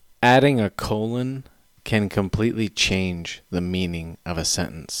Adding a colon can completely change the meaning of a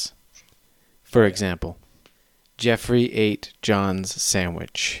sentence. For example, Jeffrey ate John's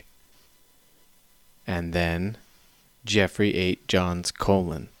sandwich. And then Jeffrey ate John's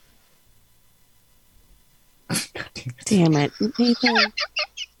colon. Damn it, Nathan.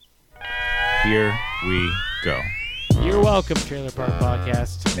 Here we go. You're welcome, Trailer Park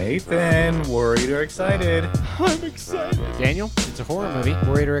Podcast. Nathan, worried or excited? I'm excited. Daniel, it's a horror movie.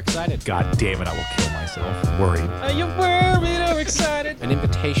 Worried or excited? God damn it, I will kill myself. Worried. Are you worried or excited? An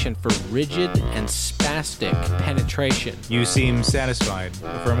invitation for rigid and spastic penetration. You seem satisfied.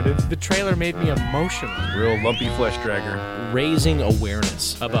 Affirmative. The trailer made me emotional. Real lumpy flesh dragger. Raising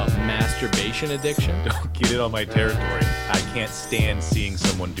awareness about masturbation addiction. Don't get it on my territory. I can't stand seeing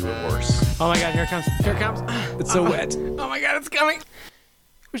someone do it worse. Oh my god, here it comes. Here it comes. It's so wet. Oh my god, it's coming.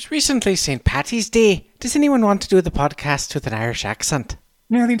 It was recently St. Patty's Day. Does anyone want to do the podcast with an Irish accent?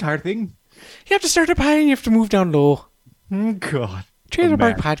 Yeah, the entire thing. You have to start up high and you have to move down low. Oh, God. Trailer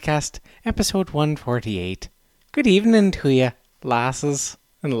Park Podcast, episode 148. Good evening to you, lasses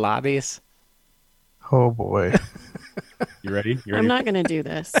and laddies. Oh boy. You ready? You ready? I'm not going to do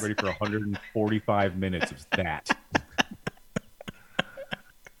this. Ready for 145 minutes of that.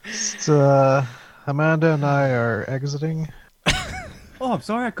 Amanda and I are exiting. Oh, I'm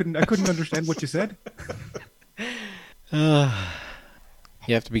sorry. I couldn't understand what you said. You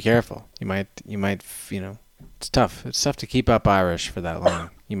have to be careful. You might, it's tough. It's tough to keep up Irish for that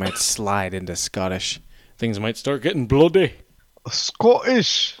long. You might slide into Scottish. Things might start getting bloody.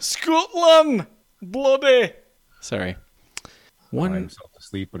 Scottish. Scotland! Bloody! Sorry. Lie himself to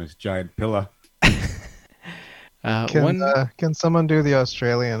sleep on his giant pillow. Can someone do the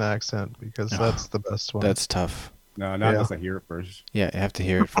Australian accent? Because that's the best one. That's tough. No, not unless I hear it first. Yeah, you have to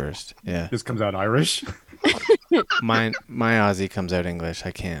hear it first. Yeah. This comes out Irish. My Aussie comes out English.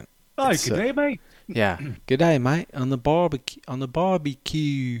 I can't. Hi, good day, mate. Yeah. Good day, mate. On the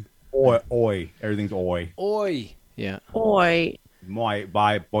barbecue. Oi. Everything's oi. Oi. Yeah. Boy. My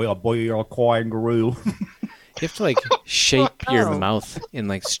boy, you're a kangaroo. You have to shape your mouth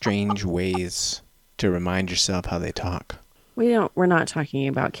in strange ways to remind yourself how they talk. We're not talking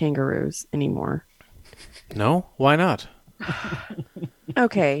about kangaroos anymore. No? Why not?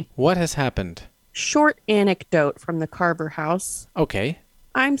 Okay. What has happened? Short anecdote from the Carver house. Okay.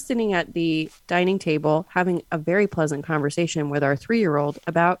 I'm sitting at the dining table having a very pleasant conversation with our 3-year-old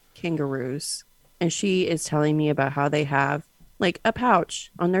about kangaroos. And she is telling me about how they have a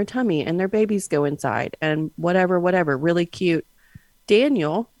pouch on their tummy and their babies go inside and whatever, really cute.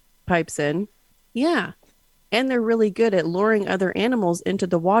 Daniel pipes in, yeah. And they're really good at luring other animals into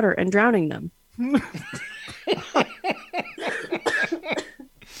the water and drowning them.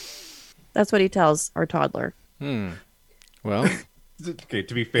 That's what he tells our toddler. Well, okay,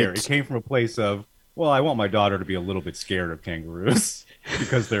 to be fair, it came from a place of, well, I want my daughter to be a little bit scared of kangaroos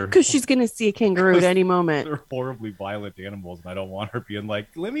because she's going to see a kangaroo at any moment. They're horribly violent animals, and I don't want her being like,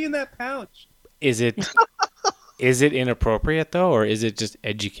 let me in that pouch. is it inappropriate though, or is it just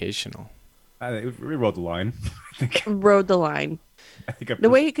educational? We rode the line. Rode the line.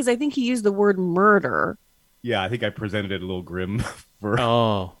 Because I think he used the word murder. Yeah, I think I presented it a little grim for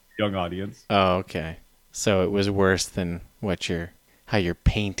young audience. Oh, okay. So it was worse than how you're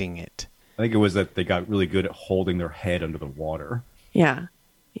painting it. I think it was that they got really good at holding their head under the water. Yeah.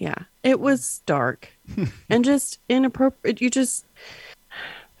 Yeah. It was dark and just inappropriate.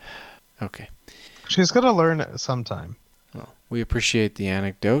 Okay. She's going to learn it sometime. Well, we appreciate the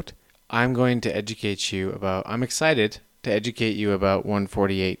anecdote. I'm excited to educate you about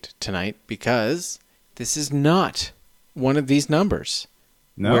 148 tonight because this is not one of these numbers.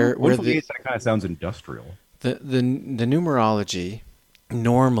 No, 148 that kind of sounds industrial. The numerology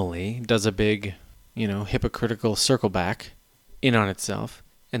normally does a big, hypocritical circle back in on itself,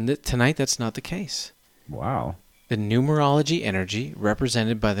 and tonight that's not the case. Wow. The numerology energy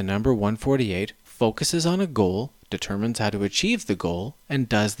represented by the number 148 focuses on a goal, determines how to achieve the goal, and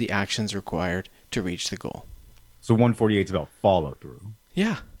does the actions required to reach the goal. So 148 is about follow through.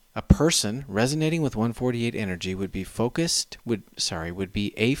 Yeah. A person resonating with 148 energy would be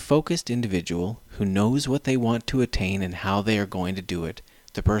a focused individual who knows what they want to attain and how they are going to do it.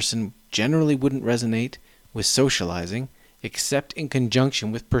 The person generally wouldn't resonate with socializing except in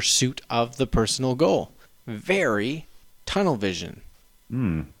conjunction with pursuit of the personal goal. Very tunnel vision.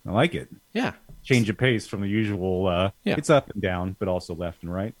 I like it. Yeah. Change of pace from the usual, It's up and down, but also left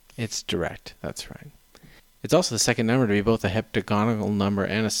and right. It's direct. That's right. It's also the second number to be both a heptagonal number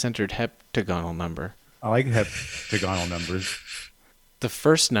and a centered heptagonal number. I like heptagonal numbers. The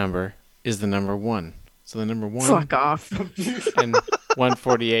first number is the number 1. So the number 1... Fuck off. And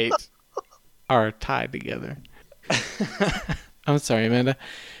 148 are tied together. I'm sorry, Amanda.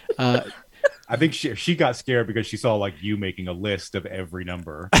 I think she got scared because she saw like you making a list of every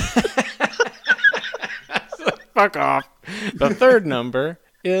number. Fuck off. The third number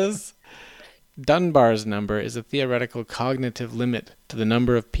is Dunbar's number is a theoretical cognitive limit to the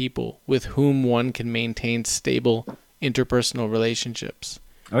number of people with whom one can maintain stable interpersonal relationships.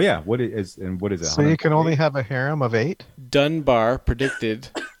 Oh yeah, what is it? So you can only have a harem of 8? Dunbar predicted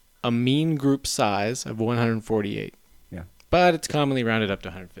a mean group size of 148. Yeah. But it's commonly rounded up to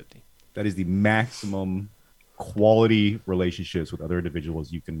 150. That is the maximum quality relationships with other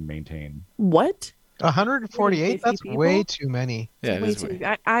individuals you can maintain. What? 148? That's people? way too many. Yeah, it Way is too-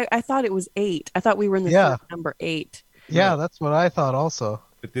 weird. I thought it was 8. I thought we were in the Yeah. number 8. Yeah, that's what I thought also.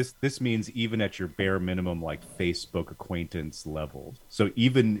 But this means even at your bare minimum, like Facebook acquaintance level. So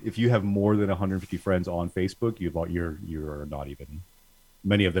even if you have more than 150 friends on Facebook, you're not even.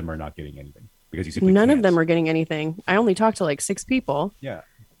 Many of them are not getting anything because you simply None of can't. them are getting anything. I only talked to like 6 people. Yeah,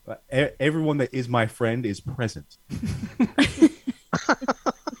 but everyone that is my friend is present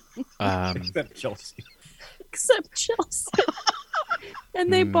except Chelsea. Except Chelsea.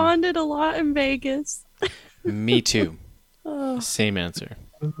 And they bonded a lot in Vegas. Me too. Oh. Same answer.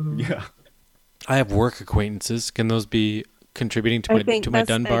 Yeah, I have work acquaintances. Can those be contributing to I my think to my I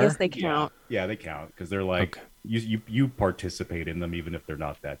Dunbar? guess they count. yeah, they count because they're like Okay. you participate in them even if they're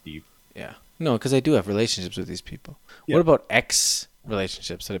not that deep. Yeah. No, because I do have relationships with these people. Yeah. What about ex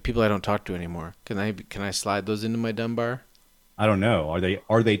relationships that are people I don't talk to anymore? Can I slide those into my Dunbar? I don't know.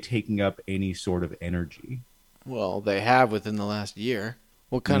 Are they taking up any sort of energy? Well, they have within the last year.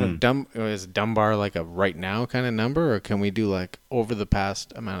 What kind of is Dunbar like a right now kind of number, or can we do like over the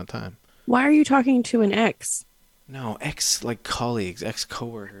past amount of time? Why are you talking to an ex? No, ex like colleagues, ex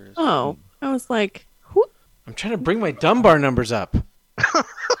coworkers. Oh, I was like, who? I'm trying to bring my Dunbar numbers up.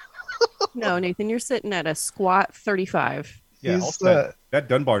 No, Nathan, you're sitting at a squat 35. Yeah, He's, also that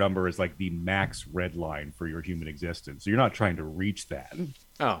Dunbar number is like the max red line for your human existence. So you're not trying to reach that.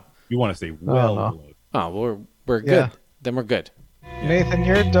 Oh, You want to stay well no. below. oh, well, we're Yeah. good. Then we're good. Nathan,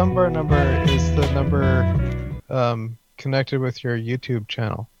 your Dunbar number is the number connected with your YouTube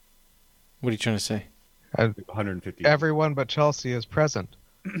channel. What are you trying to say? 150. Everyone but Chelsea is present.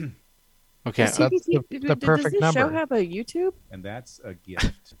 Okay, Does That's the does perfect this show number. have a YouTube? And that's a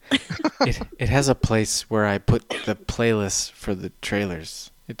gift. it has a place where I put the playlist for the trailers.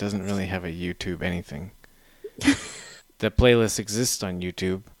 It doesn't really have a YouTube anything. The playlist exists on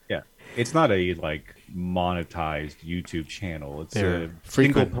YouTube. Yeah. It's not a like monetized YouTube channel. It's They're a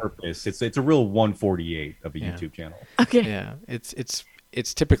frequent. single purpose. It's a real 148 of a Yeah. YouTube channel. Okay. Yeah,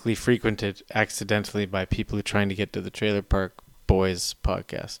 it's typically frequented accidentally by people who are trying to get to the Trailer Park Boys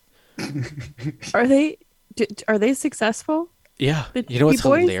podcast. Are they successful? Yeah, The you know what's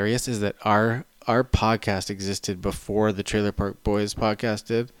Boys? hilarious is that our podcast existed before the Trailer Park Boys podcast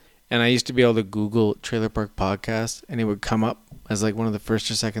did, and I used to be able to Google Trailer Park podcast, and it would come up as like one of the first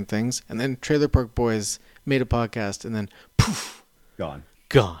or second things, and then Trailer Park Boys made a podcast, and then poof, Gone.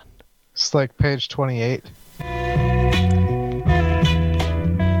 gone. It's like page 28. Oh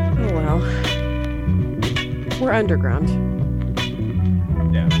well. We're underground.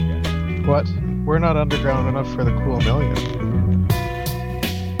 Yeah. What? We're not underground enough for the cool million.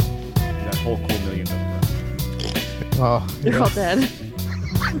 That whole cool million number. They're Oh, yeah. all dead.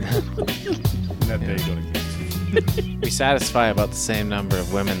 That they don't exist. We satisfy about the same number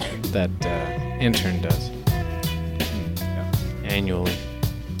of women that intern does Yeah. annually.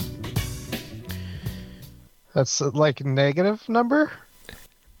 That's like negative number?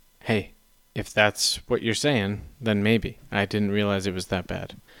 Hey, if that's what you're saying, then maybe. I didn't realize it was that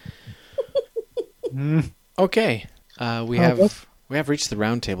bad. Okay, we have reached the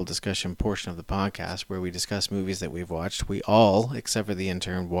roundtable discussion portion of the podcast where we discuss movies that we've watched. We all, except for the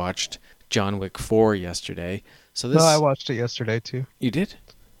intern, watched John Wick 4 yesterday. So this No, I watched it yesterday too. you did?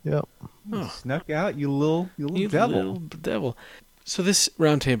 Yep. Oh, Snuck out, you little you devil. little devil. So this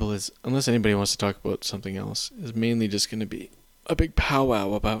roundtable is, unless anybody wants to talk about something else, is mainly just going to be a big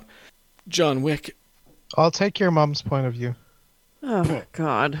powwow about John Wick. I'll take your mom's point of view. Oh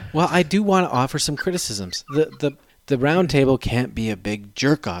God. Well, I do want to offer some criticisms. The round table can't be a big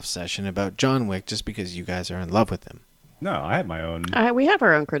jerk off session about John Wick just because you guys are in love with him. No, I had my own, We have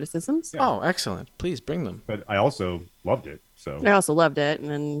our own criticisms. Yeah. Oh, excellent. Please bring them. but I also loved it. So I also loved it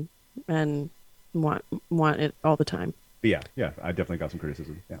and want it all the time. but yeah, I definitely got some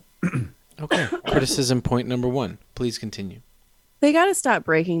criticism. Yeah. Okay. Criticism point number 1. Please continue. They got to stop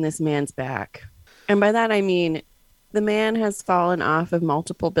breaking this man's back. And by that, I mean, the man has fallen off of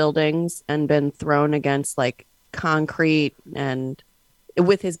multiple buildings and been thrown against like concrete and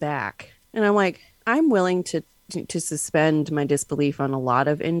with his back. And I'm like, I'm willing to suspend my disbelief on a lot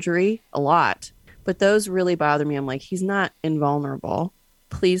of injury, a lot. But those really bother me. I'm like, he's not invulnerable.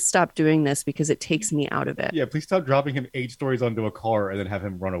 Please stop doing this because it takes me out of it. Yeah, please stop dropping him 8 stories onto a car and then have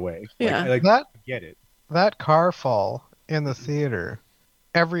him run away. Yeah. That I get it. that car fall in the theater,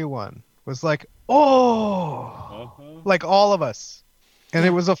 everyone was like, "Oh!" Like all of us, and it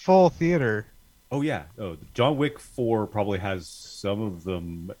was a full theater. Oh yeah. Oh, John Wick 4 probably has some of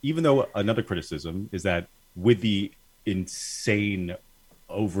them. Even though another criticism is that with the insane,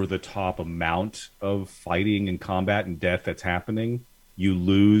 over the top amount of fighting and combat and death that's happening, you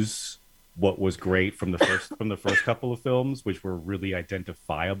lose what was great from the first couple of films, which were really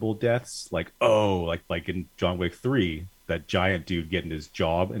identifiable deaths. Like in John Wick 3, that giant dude getting his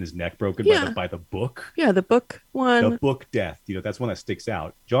jaw and his neck broken by the book. Yeah, the book one. The book death, that's one that sticks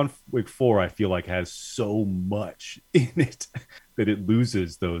out. John Wick 4, I feel like, has so much in it that it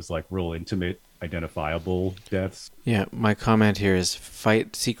loses those like real intimate, identifiable deaths. Yeah, my comment here is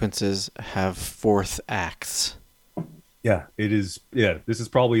fight sequences have fourth acts. Yeah, it is. Yeah, this is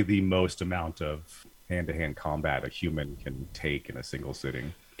probably the most amount of hand-to-hand combat a human can take in a single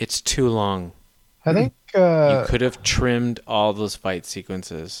sitting. It's too long. I think You could have trimmed all those fight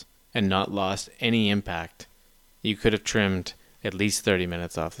sequences and not lost any impact. You could have trimmed at least 30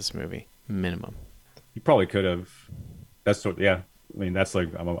 minutes off this movie, minimum. You probably could have. Yeah. I mean, that's like,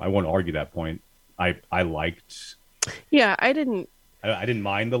 I won't argue that point. I liked. Yeah, I didn't I didn't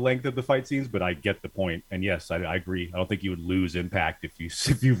mind the length of the fight scenes, but I get the point. And yes, I agree. I don't think you would lose impact if you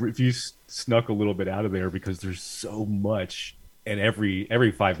snuck a little bit out of there, because there's so much. And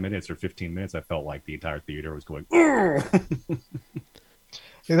every 5 minutes or 15 minutes, I felt like the entire theater was going.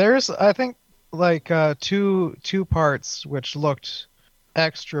 there's, I think, like two parts which looked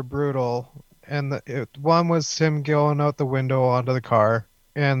extra brutal, and one was him going out the window onto the car,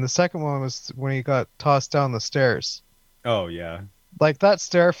 and the second one was when he got tossed down the stairs. Oh yeah. Like that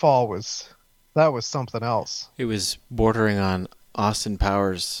stair fall was something else. It was bordering on Austin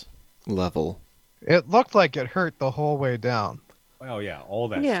Powers level. It looked like it hurt the whole way down. Oh yeah, all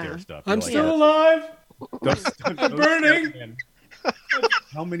that Yeah. scare stuff. I'm You're like, still alive. I'm burning.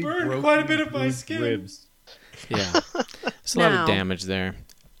 How many Burned broken, quite a bit of my bruised skin. ribs? Yeah. There's a lot Now- of damage there.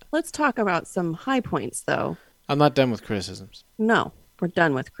 Let's talk about some high points, though. I'm not done with criticisms. No, we're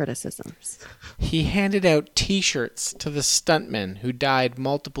done with criticisms. He handed out T-shirts to the stuntmen who died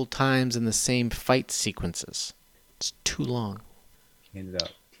multiple times in the same fight sequences. It's too long. Handed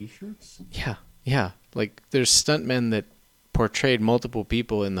out T-shirts. Yeah. Like, there's stuntmen that portrayed multiple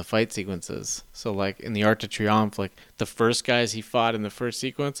people in the fight sequences. So, like, in the Arc de Triomphe, like, the first guys he fought in the first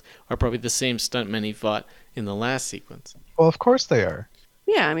sequence are probably the same stuntmen he fought in the last sequence. Well, of course they are.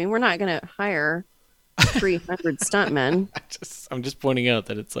 Yeah, I mean, we're not going to hire 300 stuntmen. I'm just pointing out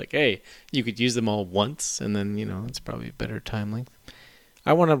that it's like, hey, you could use them all once, and then, it's probably a better time length.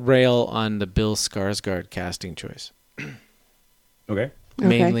 I want to rail on the Bill Skarsgård casting choice. Okay.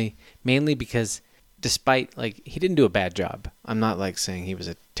 Mainly because despite, like, he didn't do a bad job. I'm not, like, saying he was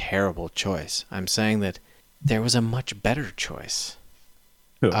a terrible choice. I'm saying that there was a much better choice.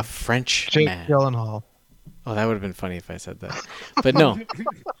 Who? A French Jake man. Gyllenhaal. Oh, that would have been funny if I said that. But no,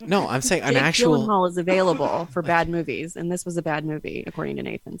 I'm saying an Jake actual... Gyllenhaal is available for bad movies, and this was a bad movie, according to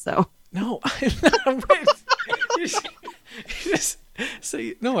Nathan. So No,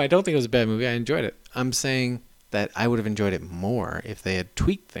 no, I don't think it was a bad movie. I enjoyed it. I'm saying that I would have enjoyed it more if they had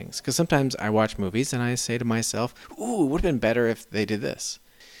tweaked things. Because sometimes I watch movies and I say to myself, ooh, it would have been better if they did this.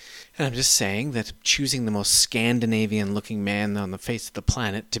 And I'm just saying that choosing the most Scandinavian-looking man on the face of the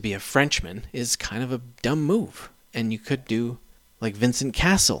planet to be a Frenchman is kind of a dumb move. And you could do like Vincent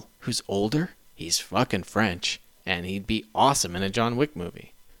Cassel, who's older, he's fucking French, and he'd be awesome in a John Wick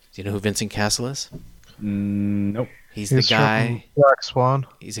movie. Do you know who Vincent Cassel is? Nope. He's the guy. from Black Swan.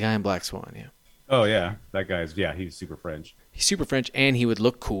 He's the guy in Black Swan, yeah. Oh yeah, that guy's he's super French. He's super French, and he would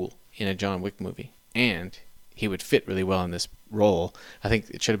look cool in a John Wick movie. And he would fit really well in this role. I think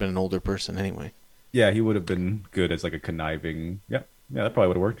it should have been an older person anyway. Yeah, he would have been good as like a conniving. Yeah, that probably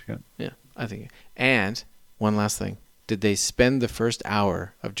would have worked. Yeah. Yeah, I think. And one last thing. Did they spend the first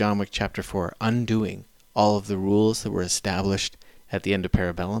hour of John Wick Chapter 4 undoing all of the rules that were established at the end of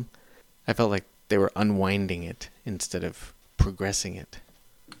Parabellum? I felt like they were unwinding it instead of progressing it.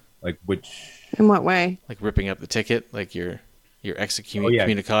 Like which? in what way? Like ripping up the ticket, like you're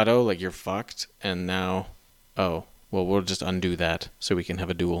excommunicado, like you're fucked, and now, we'll just undo that so we can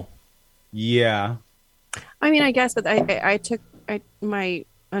have a duel. Yeah. I mean, I guess, but my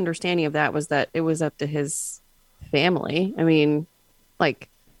understanding of that was that it was up to his family. I mean, like,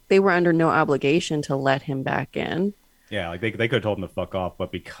 they were under no obligation to let him back in. Yeah, like they could have told him to fuck off,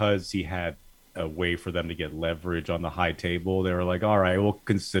 but because he had a way for them to get leverage on the high table, they were like, all right, we'll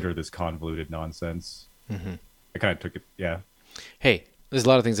consider this convoluted nonsense. Mm-hmm. I kind of took it, yeah. Hey, there's a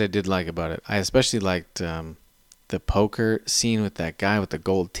lot of things I did like about it. I especially liked the poker scene with that guy with the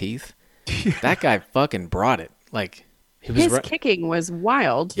gold teeth. That guy fucking brought it. Like he was His kicking was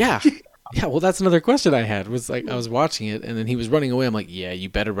wild. Yeah. Yeah, well, that's another question I had. Was like I was watching it, and then he was running away. I'm like, yeah, you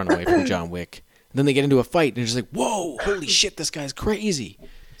better run away from John Wick. And then they get into a fight, and you're just like, whoa, holy shit, this guy's crazy.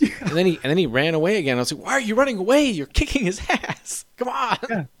 And then he ran away again. I was like, why are you running away? You're kicking his ass. Come on.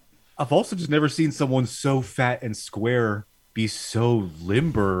 Yeah. I've also just never seen someone so fat and square be so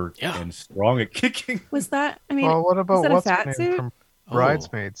limber and strong at kicking. Was that? I mean, Well, what about was that what's a her fat name suit? from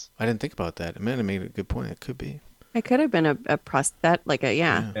Bridesmaids? I didn't think about that. Amanda made a good point. It could be. It could have been a prosthetic, like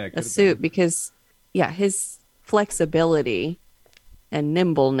Yeah, it a could have suit, been. because his flexibility and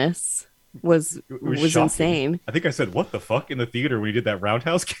nimbleness was It was shocking. insane. I think I said, what the fuck in the theater when he did that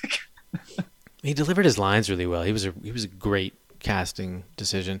roundhouse kick? He delivered his lines really well. He was a great casting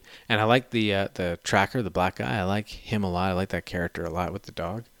decision, and I like the tracker, the black guy. I like him a lot. I like that character a lot with the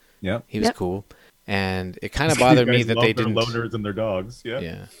dog. Yeah. He was Yep. cool, and it kind of bothered me that they didn't. Loners and their dogs. Yeah.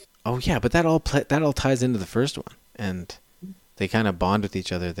 Yeah. Oh yeah, but that all ties into the first one, and they kind of bond with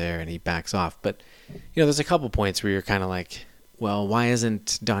each other there, and he backs off. But there's a couple points where you're kind of like, well, why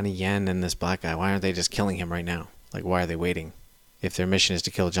isn't Donnie Yen and this black guy? Why aren't they just killing him right now? Like, why are they waiting? If their mission is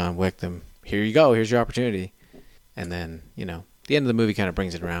to kill John Wick, then here you go. Here's your opportunity. And then the end of the movie kind of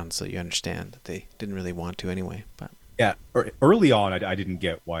brings it around, so you understand that they didn't really want to anyway. But Yeah. Early on, I didn't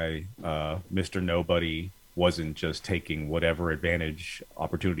get why Mr. Nobody wasn't just taking whatever advantage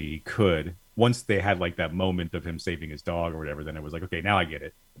opportunity he could. Once they had like that moment of him saving his dog or whatever, then it was like, okay, now I get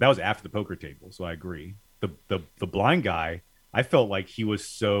it. That was after the poker table, so I agree. The blind guy, I felt like he was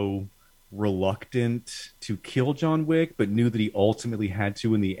so reluctant to kill John Wick, but knew that he ultimately had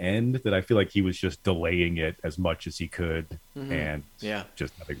to in the end, that I feel like he was just delaying it as much as he could and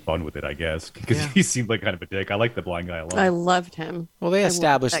just having fun with it, I guess, because he seemed like kind of a dick. I like the blind guy a lot. I loved him. well, they I loved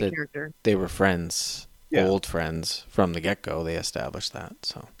established that that character. they were friends. Yeah. Old friends from the get-go. They established that.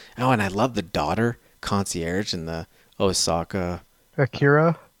 So and I love the daughter concierge in the Osaka.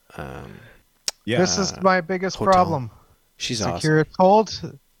 Akira. Yeah. This is my biggest hotel. problem. She's awesome. Akira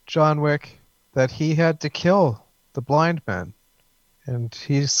told John Wick that he had to kill the blind man, and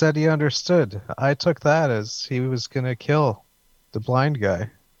he said he understood. I took that as he was going to kill the blind guy,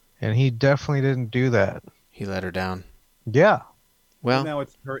 and he definitely didn't do that. He let her down. Yeah. Well, now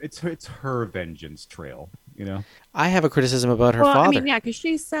it's her vengeance trail, I have a criticism about her Well, father. I mean, because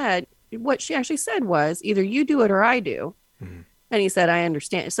she said what she actually said was either you do it or I do, Mhm. and he said I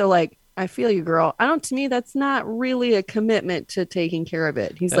understand. So like, I feel you, girl. I don't. To me, that's not really a commitment to taking care of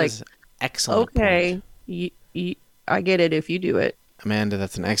it. He's That like, is excellent. okay, Point. I get it if you do it. Amanda,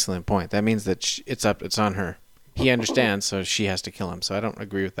 that's an excellent point. That means that it's on her. He understands, so she has to kill him. So I don't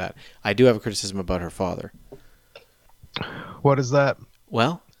agree with that. I do have a criticism about her father. What is that?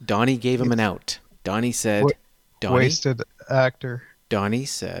 Well, Donnie gave him an out. Donnie said, Wasted actor. Donnie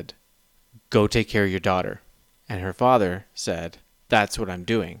said, go take care of your daughter. And her father said, that's what I'm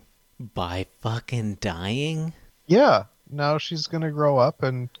doing. By fucking dying? Yeah. Now she's going to grow up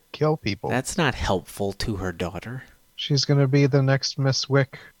and kill people. That's not helpful to her daughter. She's going to be the next Miss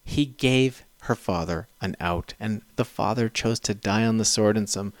Wick. He gave her father an out, and the father chose to die on the sword in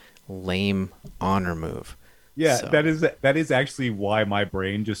some lame honor move. Yeah, So- that is actually why my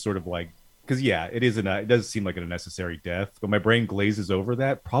brain just sort of like, because it does seem like an unnecessary death, but my brain glazes over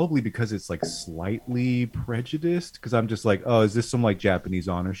that, probably because it's like slightly prejudiced, because I'm just like, oh, is this some like Japanese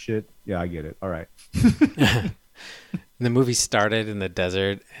honor shit? Yeah, I get it. All right. The movie started in the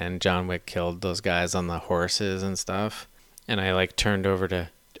desert, and John Wick killed those guys on the horses and stuff. And I turned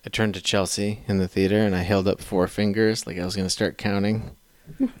to Chelsea in the theater, and I held up 4 fingers like I was going to start counting.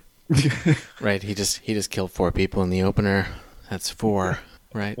 Right, he just killed 4 people in the opener. That's 4,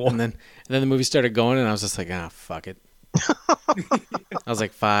 right? Well- And then the movie started going, and I was just like, fuck it. I was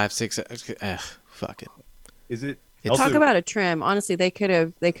like 5, 6, fuck it. Is it? It's- Talk about a trim. Honestly, they could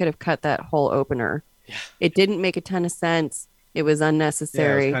have cut that whole opener. Yeah. It didn't make a ton of sense. It was Yeah, it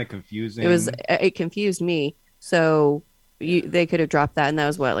unnecessary. was kind of confusing. It confused me. So they could have dropped that, and that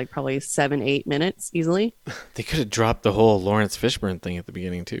was probably 7-8 minutes easily. They could have dropped the whole Lawrence Fishburne thing at the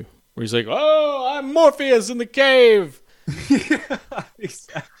beginning too, where he's like, "Oh, I'm Morpheus in the cave,"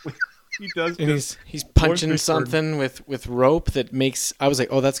 Exactly. He does. and just- he's punching Fishburne. something with rope that makes. I was like,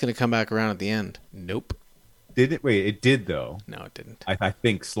 "Oh, that's gonna come back around at the end." Nope, Did it? Wait, it did though. no, it didn't. I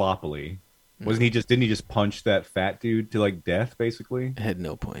think sloppily. Wasn't he just? Didn't he just punch that fat dude to like death, basically? It had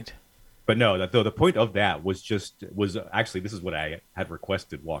no point. But no, that though the point of that was actually this is what I had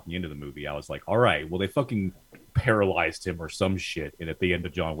requested walking into the movie. I was like, all right, well they fucking paralyzed him or some shit at the end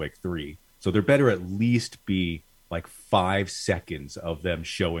of John Wick 3. So there better at least be like 5 seconds of them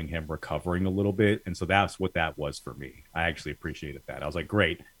showing him recovering a little bit. And so that's what that was for me. I actually appreciated that. I was like,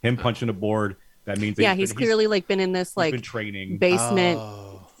 great, him punching a board. That means that he's clearly like been in this like been training basement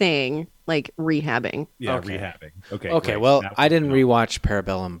thing, like rehabbing. Yeah, Okay. rehabbing. Okay. Okay, great. well, Now I didn't you know. rewatch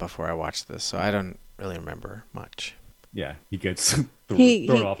Parabellum before I watched this, so I don't really remember much. Yeah, he gets He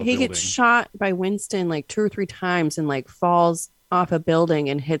thrown off a he building. gets shot by Winston like 2 or 3 times and like falls off a building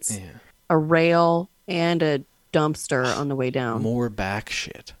and hits Yeah. a rail and a dumpster on the way down. More back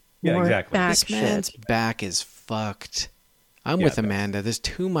shit. Yeah, More exactly. back This man's shit. back is fucked. I'm Yeah, with that's- Amanda. There's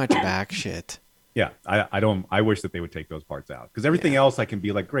too much back shit. Yeah, I don't. I wish that they would take those parts out because everything else I can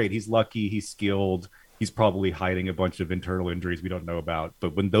be like, great, he's lucky, he's skilled, he's probably hiding a bunch of internal injuries we don't know about.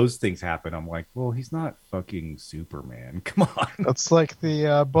 But when those things happen, I'm like, well, he's not fucking Superman. Come on. It's like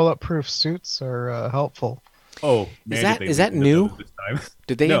the bulletproof suits are helpful. Oh, man, that- did they is that look into new? those this time?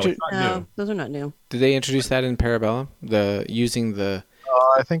 Did they No, intro- it's not No, new. those are not new. Did they introduce that in Parabellum? The using the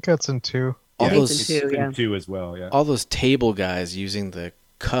I think that's in 2. all Yeah, those it's it's two, been yeah. 2 as well. Yeah. all those table guys using the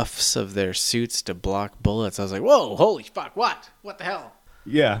cuffs of their suits to block bullets. I was like, whoa, holy fuck, what the hell?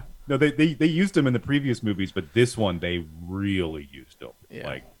 Yeah. No, they used them in the previous movies, but this one they really used them. Yeah.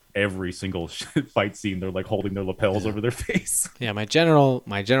 Like every single fight scene, they're like holding their lapels over their face. Yeah, my general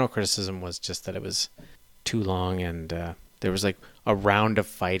criticism was just that it was too long and there was like a round of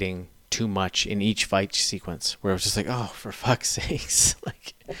fighting too much in each fight sequence where it was just like, oh, for fuck's sakes.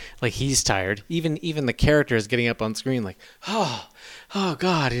 like he's tired. Even the character is getting up on screen like, oh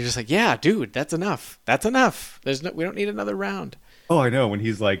God. You're just like, yeah, dude, that's enough. We don't need another round. Oh, I know. When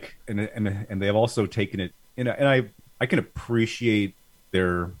he's like, and they've also taken it, and I can appreciate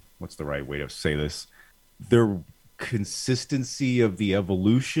their, what's the right way to say this, their consistency of the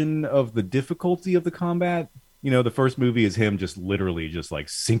evolution of the difficulty of the combat. You know, the first movie is him just literally just like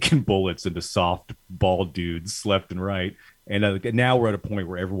sinking bullets into soft bald dudes left and right. And now we're at a point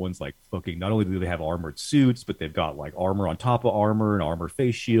where everyone's like fucking, not only do they have armored suits, but they've got like armor on top of armor and armor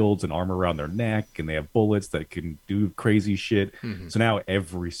face shields and armor around their neck. And they have bullets that can do crazy shit. Mm-hmm. So now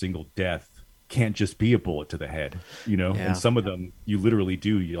every single death can't just be a bullet to the head, you know? Yeah. And some of them you literally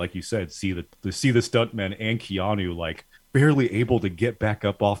do, like you said, see the stuntmen and Keanu like barely able to get back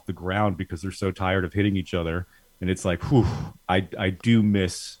up off the ground because they're so tired of hitting each other. And it's like, whew, I do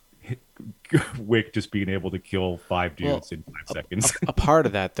miss Wick just being able to kill 5 dudes in 5 seconds. A part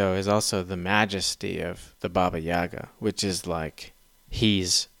of that, though, is also the majesty of the Baba Yaga, which is like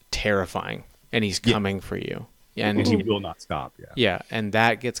he's terrifying and he's Yeah. coming for you. And he will not stop. Yeah. Yeah, and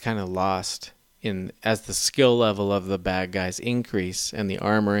that gets kind of lost in as the skill level of the bad guys increase and the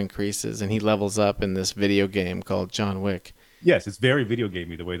armor increases, and he levels up in this video game called John Wick. Yes, it's very video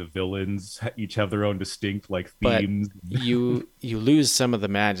gamey the way the villains each have their own distinct like But themes. you lose some of the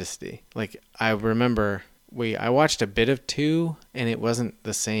majesty. Like I remember I watched a bit of 2 and it wasn't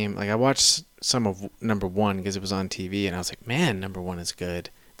the same. Like I watched some of number 1 because it was on TV and I was like, man, number 1 is good.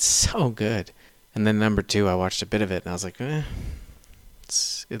 It's so good. And then number 2, I watched a bit of it and I was like,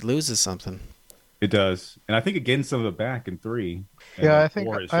 it loses something. It does, and I think it gains some of it back in 3. And Yeah, then I think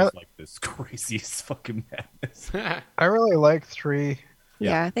 4 is I- just like this craziest fucking madness. I really like 3.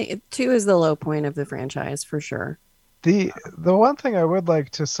 Yeah, I think 2 is the low point of the franchise for sure. The one thing I would like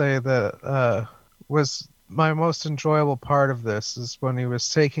to say that was my most enjoyable part of this is when he was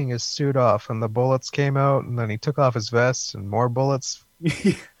taking his suit off and the bullets came out, and then he took off his vest and more bullets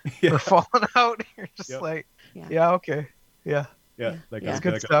yeah, were falling out. You're just Yep. like, Yeah. yeah, okay, yeah. yeah, that Yeah. guy's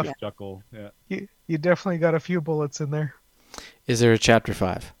Good got stuff. a chuckle. Yeah, You definitely got a few bullets in there. Is there a chapter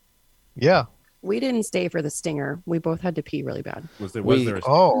 5? Yeah. We didn't stay for the stinger. We both had to pee really bad. was there We- a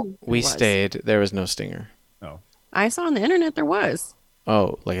Oh, We It was. stayed. There was no stinger. oh I saw on the internet there was.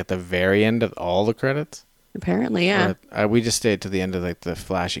 Oh, like at the very end of all the credits? Apparently, yeah. Or, we just stayed to the end of like the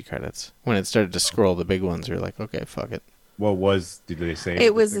flashy credits. When it started to scroll, the big ones, we were like, okay, fuck it. did they say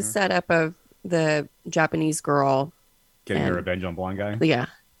It was a singer? setup of the Japanese girl. Getting her and- revenge on blonde guy? Yeah,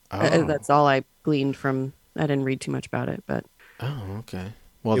 Oh, that's all I gleaned from. I didn't read too much about it, but oh okay.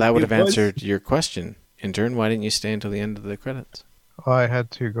 Well, It- that would it have was- answered your question. Intern, why didn't you stay until the end of the credits? I had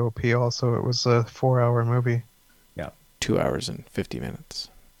to go pee also. It was a 4-hour movie. 2 hours and 50 minutes.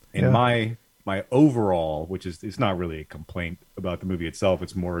 And Yeah. my overall, which is it's not really a complaint about the movie itself,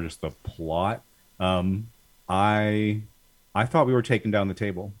 it's more just the plot. I thought we were taking down the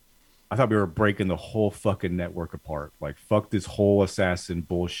table. I thought we were breaking the whole fucking network apart. Like fuck this whole assassin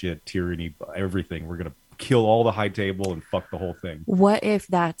bullshit, tyranny, everything. We're gonna kill all the high table and fuck the whole thing. What if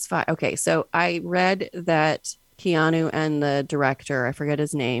that's fine? Okay, so I read that Keanu and the director, I forget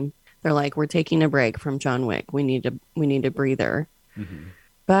his name, they're like, we're taking a break from John Wick. We need a breather. Mm-hmm.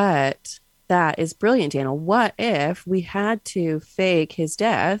 But that is brilliant, Daniel. What if we had to fake his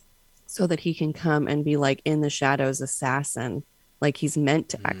death so that he can come and be like in the shadows assassin, like he's meant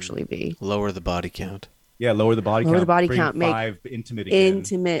to actually be? Lower the body count. Yeah, lower the body count. Lower the body Bring count, make 5 intimate again.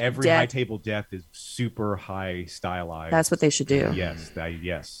 intimate Every death. high table death is super high stylized. That's what they should do. Yes,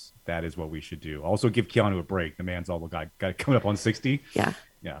 that is what we should do. Also, give Keanu a break. The man's all got coming up on 60. Yeah.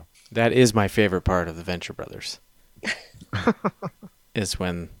 Yeah. That is my favorite part of the Venture Brothers. Is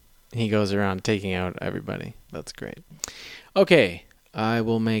when he goes around taking out everybody. That's great. Okay, I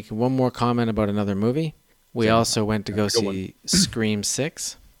will make one more comment about another movie. We also went to go see Scream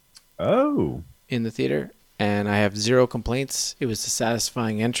 6 Oh. in the theater, and I have 0 complaints. It was a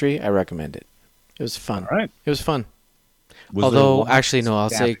satisfying entry. I recommend it. It was fun. All right. It was fun. Was Although, there actually, no, I'll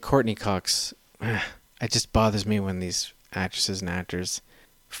say stabbing? Courtney Cox. It just bothers me when these actresses and actors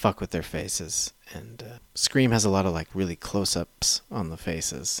fuck with their faces. And Scream has a lot of like really close-ups on the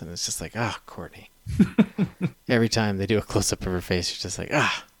faces, and it's just like, Courtney. Every time they do a close-up of her face, you're just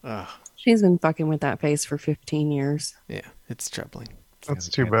like, She's been fucking with that face for 15 years. yeah, it's troubling. That's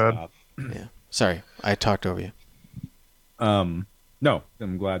too bad. Yeah, sorry, I talked over you. No,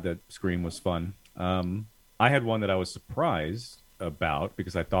 I'm glad that Scream was fun. I had one that I was surprised about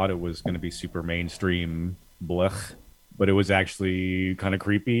because I thought it was going to be super mainstream blech, but it was actually kind of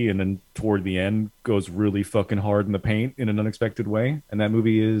creepy, and then toward the end goes really fucking hard in the paint in an unexpected way. And that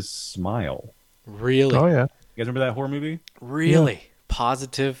movie is Smile. Really, Oh yeah. You guys remember that horror movie? really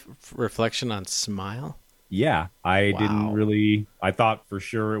positive reflection on Smile. Yeah, I Wow. didn't really. I thought for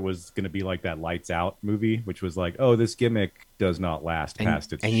sure it was going to be like that Lights Out movie, which was like, oh, this gimmick does not last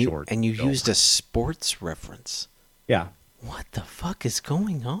past its short. And you film. used a sports reference. Yeah, What the fuck is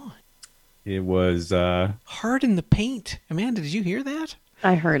going on? it was. Hard in the paint. Amanda, did you hear that?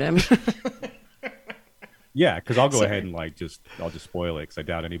 I heard him. Yeah, because I'll go ahead and I'll just spoil it because I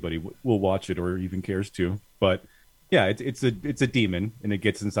doubt anybody will watch it or even cares to. But yeah, it's a demon and it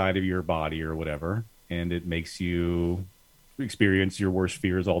gets inside of your body or whatever, and it makes you experience your worst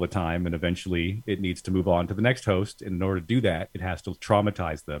fears all the time, and eventually it needs to move on to the next host. And in order to do that, it has to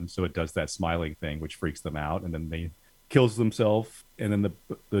traumatize them, so it does that smiling thing, which freaks them out, and then they kills themselves, and then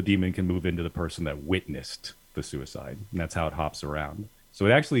the demon can move into the person that witnessed the suicide, and that's how it hops around. So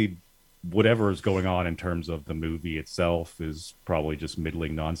it actually, whatever is going on in terms of the movie itself is probably just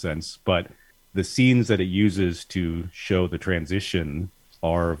middling nonsense, but the scenes that it uses to show the transition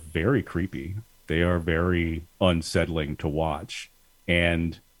are very creepy. They are very unsettling to watch.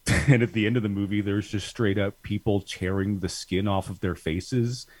 And at the end of the movie, there's just straight up people tearing the skin off of their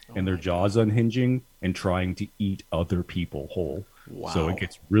faces and their jaws unhinging and trying to eat other people whole. Wow. So it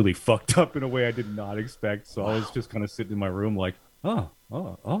gets really fucked up in a way I did not expect. So I was just kind of sitting in my room like, all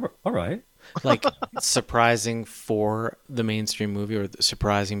right. Like surprising for the mainstream movie, or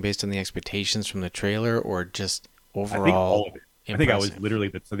surprising based on the expectations from the trailer, or just overall? I think all of it. I think I was impressive?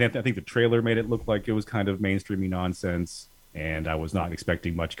 literally. I think the trailer made it look like it was kind of mainstreamy nonsense, and I was not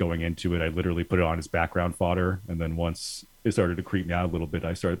expecting much going into it. I literally put it on as background fodder, and then once it started to creep me out a little bit,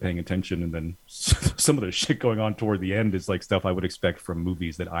 I started paying attention, and then some of the shit going on toward the end is like stuff I would expect from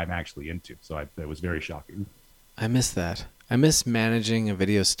movies that I'm actually into. So that was very shocking. I miss that. I miss managing a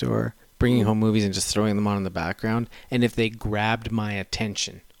video store, bringing home movies and just throwing them on in the background. And if they grabbed my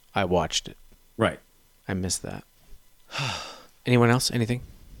attention, I watched it. Right. I miss that. Anyone else? Anything?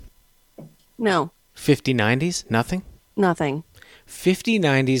 No, 50/90s? Nothing? nothing.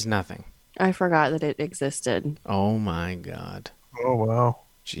 50/90s? Nothing. I forgot that it existed. Oh my God. Oh wow.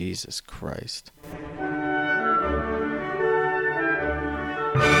 Jesus Christ.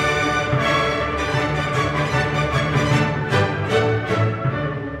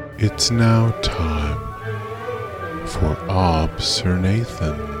 It's now time for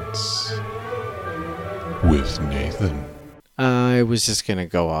Obsernathans with Nathan. I was just going to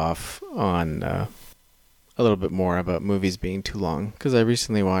go off on a little bit more about movies being too long, because I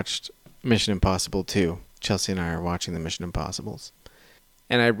recently watched Mission Impossible 2. Chelsea and I are watching the Mission Impossibles.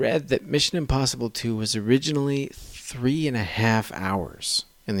 And I read that Mission Impossible 2 was originally 3.5 hours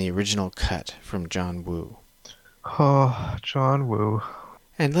in the original cut from John Woo. Oh, John Woo.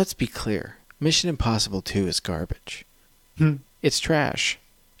 And let's be clear, Mission Impossible 2 is garbage. It's trash.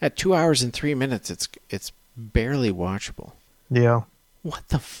 At 2 hours and 3 minutes, it's barely watchable. Yeah. What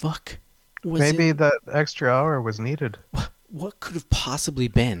the fuck was Maybe it? that extra hour was needed. What could have possibly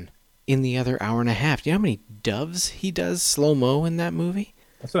been in the other hour and a half? Do you know how many doves he does slow-mo in that movie?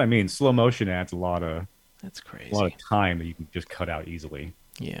 That's what I mean. Slow motion adds a lot of That's crazy. A lot of time that you can just cut out easily.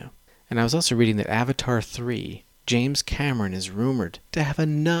 Yeah. And I was also reading that Avatar 3, James Cameron is rumored to have a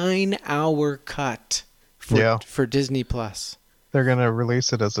 9-hour cut for Disney Plus. They're gonna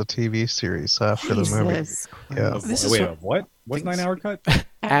release it as a TV series after the movie. Jesus Yeah. This is Wait, what? What's 9-hour cut?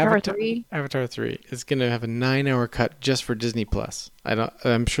 Avatar 3? Avatar 3 is going to have a 9-hour cut just for Disney Plus.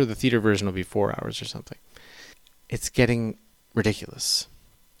 I'm sure the theater version will be 4 hours or something. It's getting ridiculous.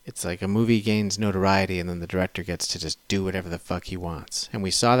 It's like a movie gains notoriety and then the director gets to just do whatever the fuck he wants. And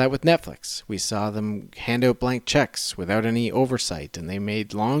we saw that with Netflix. We saw them hand out blank checks without any oversight, and they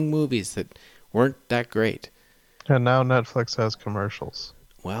made long movies that weren't that great. And now Netflix has commercials.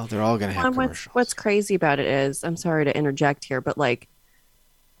 Well, they're all going to have commercials. What's crazy about it is, I'm sorry to interject here, but like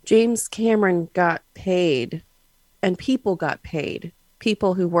James Cameron got paid and people got paid.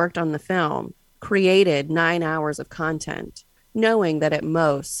 People who worked on the film created 9 hours of content, knowing that at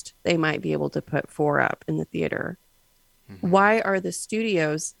most they might be able to put 4 up in the theater. Mm-hmm. Why are the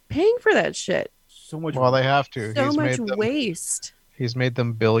studios paying for that shit? So much. Well, they have to. So much waste. He's made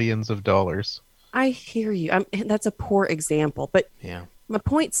them billions of dollars. I hear you. That's a poor example, but Yeah. my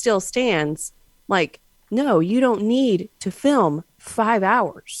point still stands. Like, no, you don't need to film 5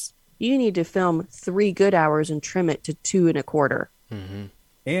 hours. You need to film 3 good hours and trim it to 2.25. Mm-hmm.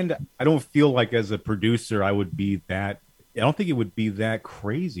 And I don't feel like as a producer, I would be that. I don't think it would be that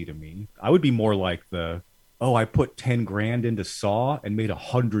crazy to me. I would be more like I put 10 grand into Saw and made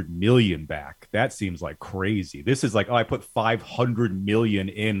 100 million back. That seems like crazy. This is like, I put 500 million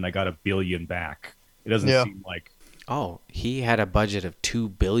in and I got $1 billion back. It doesn't seem like. Oh, he had a budget of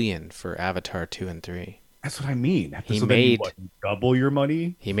 $2 billion for Avatar 2 and 3. That's what I mean. He so made double your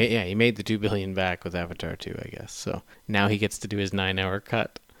money. He made the $2 billion back with Avatar 2, I guess. So now he gets to do his 9-hour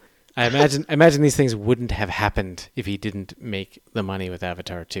cut. I imagine these things wouldn't have happened if he didn't make the money with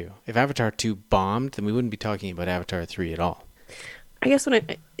Avatar 2. If Avatar 2 bombed, then we wouldn't be talking about Avatar 3 at all. I guess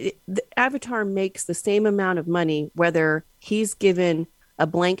the Avatar makes the same amount of money whether he's given a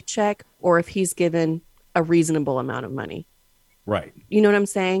blank check or if he's given a reasonable amount of money. Right. You know what I'm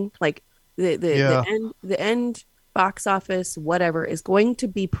saying? Like the end box office, whatever, is going to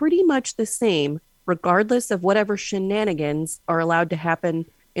be pretty much the same regardless of whatever shenanigans are allowed to happen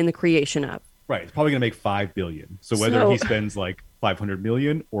in the creation of. Right. It's probably going to make $5 billion. So whether he spends like 500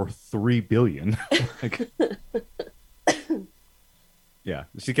 million or 3 billion. Yeah.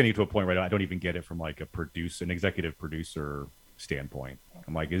 This is getting to a point where I don't even get it from like an executive producer standpoint.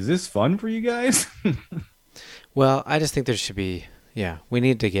 I'm like, is this fun for you guys? Well, I just think there should be, we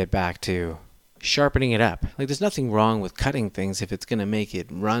need to get back to sharpening it up. Like, there's nothing wrong with cutting things if it's going to make it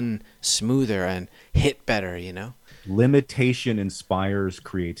run smoother and hit better, you know? Limitation inspires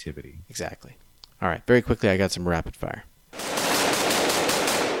creativity. Exactly. All right, very quickly, I got some rapid fire.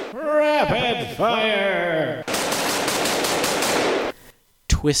 Rapid fire!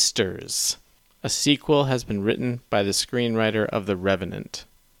 Twisters. A sequel has been written by the screenwriter of The Revenant.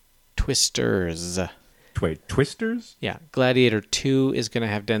 Twisters. Wait, Twisters? Yeah, Gladiator 2 is going to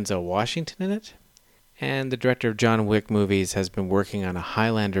have Denzel Washington in it. And the director of John Wick movies has been working on a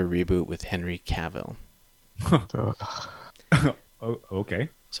Highlander reboot with Henry Cavill. Oh, okay.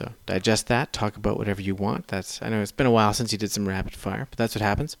 So digest that, talk about whatever you want. I know it's been a while since you did some rapid fire, but that's what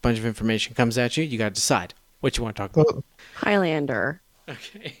happens. A bunch of information comes at you. You got to decide what you want to talk about. Highlander.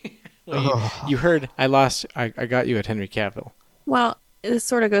 Okay. Well, you heard I got you at Henry Cavill. Well, this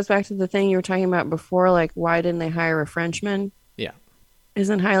sort of goes back to the thing you were talking about before, like why didn't they hire a Frenchman? Yeah.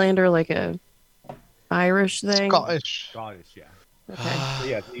 Isn't Highlander like a Irish thing? Scottish, yeah. Okay. So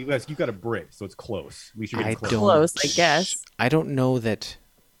yeah, you got a Brit, so it's close. We should get close. Close, I guess. I don't know that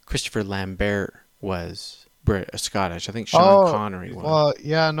Christopher Lambert was Scottish. I think Sean Connery was. Well,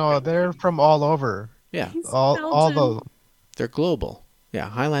 yeah, no, they're from all over. Yeah. All the. They're global. Yeah,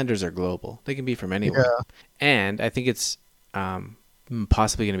 Highlanders are global. They can be from anywhere. Yeah. And I think it's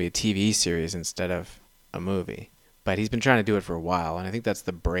possibly going to be a TV series instead of a movie. But he's been trying to do it for a while, and I think that's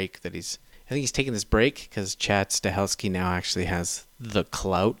the break that I think he's taking this break because Chad Stahelski now actually has the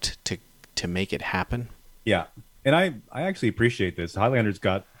clout to make it happen. Yeah, and I actually appreciate this. Highlander's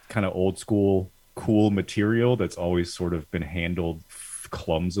got kind of old school, cool material that's always sort of been handled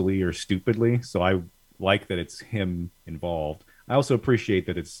clumsily or stupidly. So I like that it's him involved. I also appreciate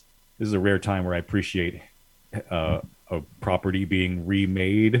that this is a rare time where I appreciate a property being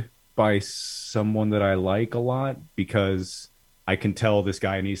remade by someone that I like a lot, because I can tell this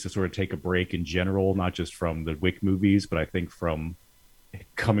guy needs to sort of take a break in general, not just from the Wick movies, but I think from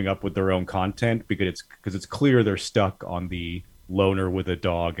coming up with their own content, because it's clear they're stuck on the loner with a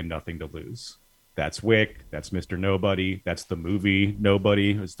dog and nothing to lose. That's Wick. That's Mr. Nobody. That's the movie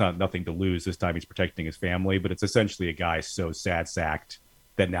Nobody. It's not nothing to lose. This time he's protecting his family, but it's essentially a guy so sad sacked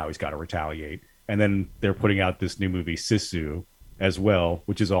that now he's got to retaliate. And then they're putting out this new movie, Sisu, as well,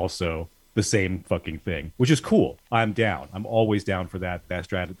 which is also the same fucking thing, which is cool. I'm down. I'm always down for that.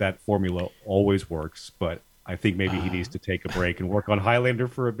 That formula always works, but I think maybe he needs to take a break and work on Highlander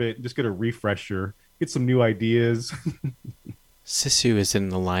for a bit. Just get a refresher, get some new ideas. Sisu is in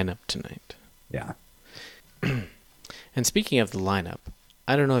the lineup tonight. Yeah. And speaking of the lineup,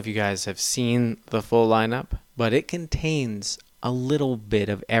 I don't know if you guys have seen the full lineup, but it contains a little bit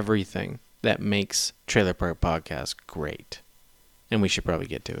of everything that makes Trailer Park Podcast great. And we should probably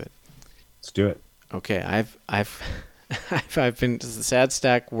get to it. Let's do it. Okay, I've been the Sad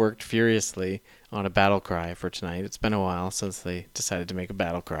Stack worked furiously on a battle cry for tonight. It's been a while since they decided to make a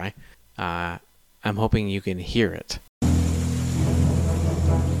battle cry. I'm hoping you can hear it.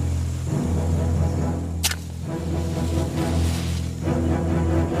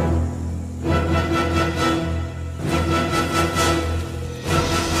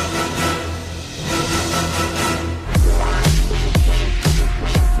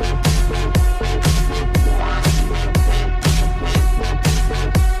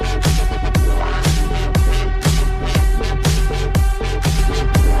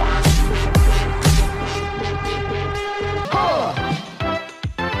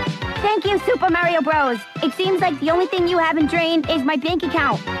 Super Mario Bros. It seems like the only thing you haven't drained is my bank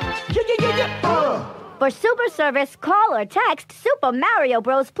account. For super service, call or text Super Mario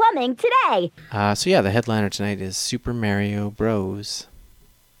Bros. Plumbing today. So yeah, the headliner tonight is Super Mario Bros.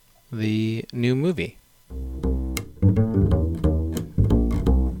 The new movie.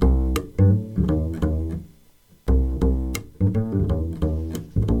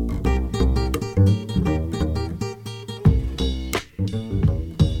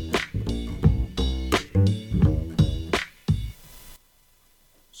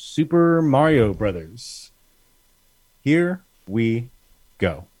 Super Mario Brothers. Here we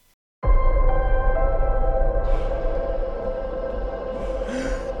go.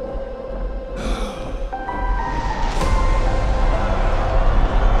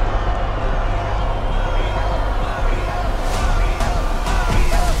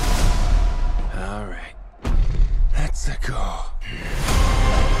 All right. Let's go.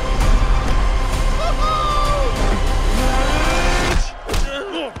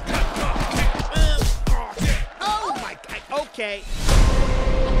 Okay.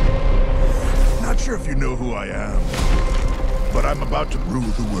 Not sure if you know who I am, but I'm about to rule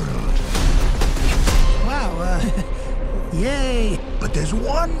the world. Wow, yay. But there's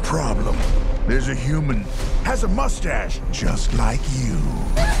one problem. There's a human, has a mustache, just like you.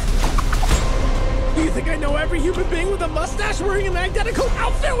 Do you think I know every human being with a mustache wearing an identical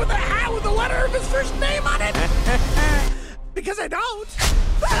outfit with a hat with the letter of his first name on it? Because I don't.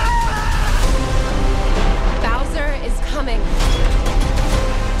 Bowser is coming.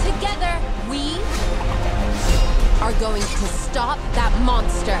 Together, we are going to stop that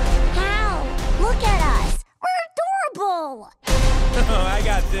monster. How? Look at us. We're adorable. Oh, I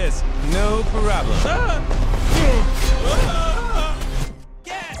got this. No problem.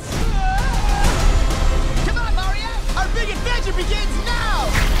 Yes! Come on, Mario! Our big adventure begins now!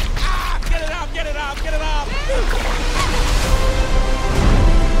 Ah! Get it off, get it off, get it off!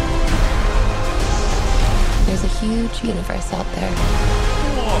 There's a huge universe out there.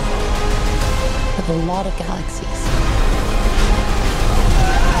 With a lot of galaxies.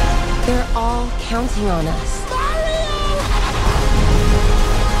 They're all counting on us.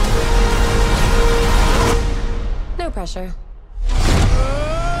 No pressure.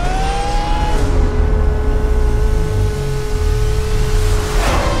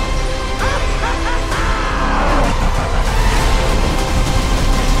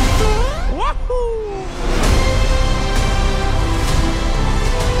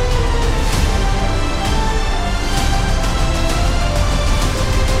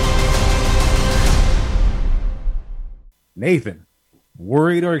 Nathan,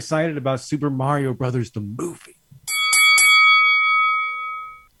 worried or excited about Super Mario Brothers the movie?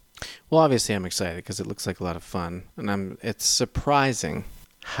 Well, obviously I'm excited because it looks like a lot of fun, and it's surprising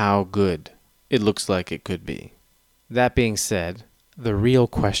how good it looks like it could be. That being said, the real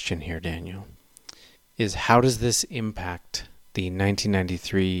question here, Daniel, is how does this impact the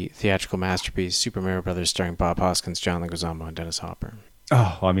 1993 theatrical masterpiece Super Mario Brothers starring Bob Hoskins, John Leguizamo, and Dennis Hopper?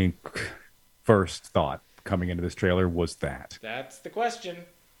 Oh, I mean, first thought coming into this trailer was that. That's the question.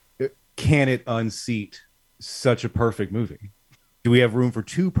 Can it unseat such a perfect movie? Do we have room for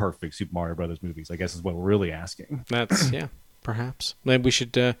two perfect Super Mario Brothers movies? I guess is what we're really asking. That's, yeah. perhaps. Maybe we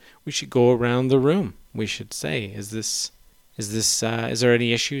should go around the room. We should say, is there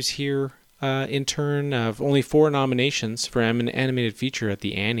any issues here? In turn of only 4 nominations for an animated feature at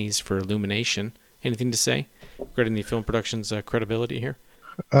the Annies for Illumination. Anything to say regarding the film production's credibility here?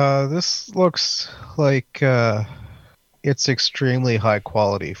 This looks like it's extremely high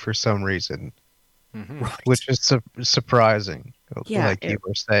quality for some reason, which is surprising. Yeah, like you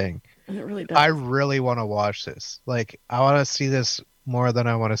were saying, it really does. I really want to watch this. Like, I want to see this more than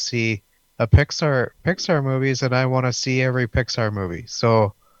I want to see a Pixar movies, and I want to see every Pixar movie.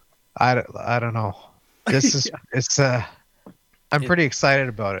 So I don't know. This is I'm pretty excited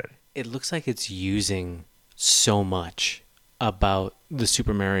about it. It looks like it's using so much about the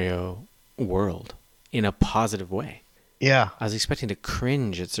Super Mario world in a positive way. Yeah. I was expecting to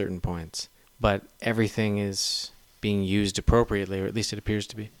cringe at certain points, but everything is being used appropriately, or at least it appears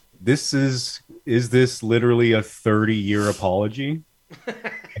to be. Is this literally a 30-year apology?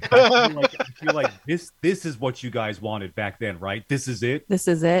 I feel like this is what you guys wanted back then, right? This is it. This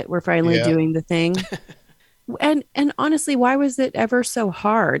is it. We're finally doing the thing. And honestly, why was it ever so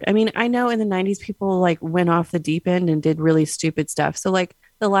hard? I mean, I know in the 90s people like went off the deep end and did really stupid stuff. So like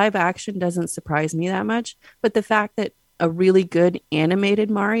the live action doesn't surprise me that much, but the fact that a really good animated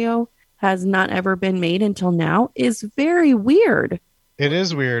Mario has not ever been made until now is very weird. It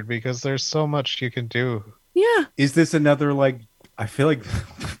is weird because there's so much you can do. Yeah. Is this another, like, I feel like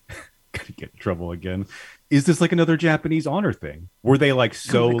gonna get in trouble again. Is this like another Japanese honor thing? Were they like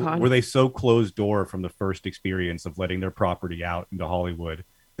were they so closed door from the first experience of letting their property out into Hollywood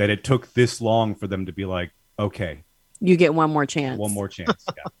that it took this long for them to be like, okay, you get one more chance. One more chance.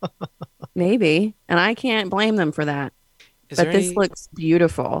 Yeah. Maybe. And I can't blame them for that. But this looks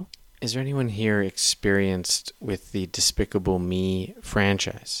beautiful. Is there anyone here experienced with the Despicable Me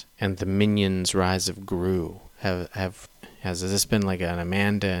franchise and the Minions Rise of Gru? Has this been like an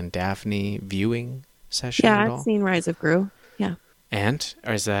Amanda and Daphne viewing session at all? Yeah, I've seen Rise of Gru. Yeah. And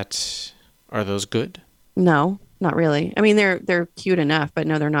are those good? No, not really. I mean, they're cute enough, but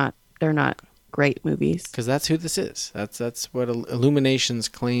no, they're not great movies. Because that's who this is. That's what Illumination's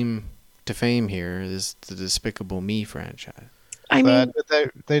claim to fame here is, the Despicable Me franchise. I mean,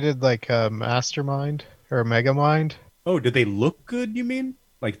 they did like Mastermind or Megamind. Oh, did they look good? You mean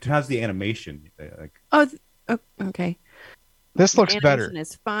like how's the animation? Like, okay. This looks better. Animation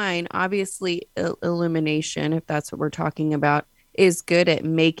is fine. Obviously, Illumination, if that's what we're talking about, is good at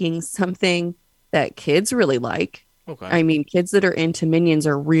making something that kids really like. Okay. I mean, kids that are into Minions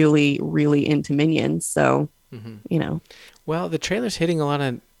are really, really into Minions. So, you know. Well, the trailer's hitting a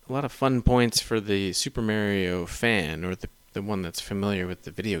lot of fun points for the Super Mario fan, or the one that's familiar with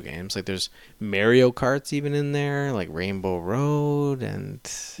the video games. Like there's Mario Karts even in there, like Rainbow Road, and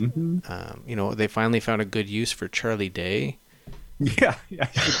they finally found a good use for Charlie Day. Yeah,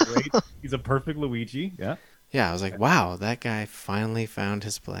 he's great. He's a perfect Luigi. Yeah. Yeah, I was like, wow, that guy finally found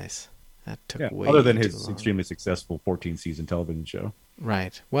his place. That took way other than too his long. extremely successul 14-season television show.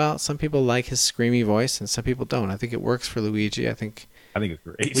 Right. Well, some people like his screamy voice, and some people don't. I think it works for Luigi. I think it's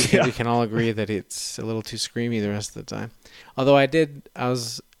great. We can all agree that it's a little too screamy the rest of the time. Although I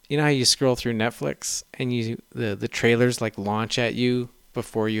was, you know how you scroll through Netflix and the trailers like launch at you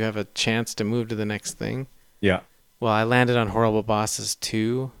before you have a chance to move to the next thing? Yeah. Well, I landed on Horrible Bosses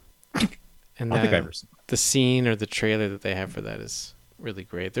 2, and the scene or the trailer that they have for that is really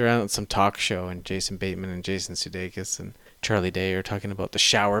great. They're on some talk show, and Jason Bateman and Jason Sudeikis and Charlie Day are talking about the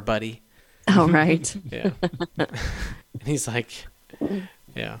shower buddy. Oh, right. Yeah. And he's like,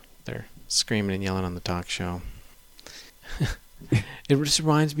 yeah, they're screaming and yelling on the talk show. It just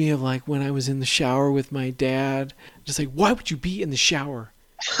reminds me of like when I was in the shower with my dad. Just like, why would you be in the shower?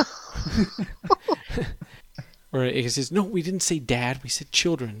 Or he says, no, we didn't say dad. We said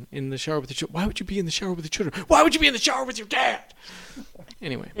children in the shower with the children. Why would you be in the shower with the children? Why would you be in the shower with your dad?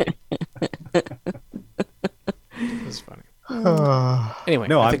 Anyway. That's funny. Anyway.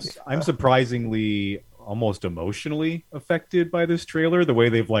 No, I'm surprisingly almost emotionally affected by this trailer. The way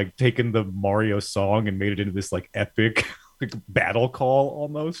they've like taken the Mario song and made it into this like epic like, battle call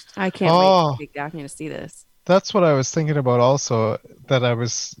almost. I can't wait to take Daphne to see this. That's what I was thinking about also, that I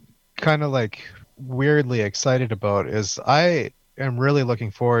was kind of like weirdly excited about, is I am really looking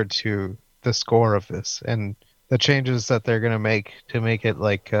forward to the score of this and the changes that they're going to make it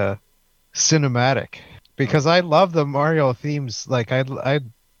like cinematic, because I love the Mario themes. Like I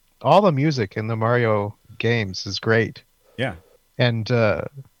all the music in the Mario games is great. Yeah. And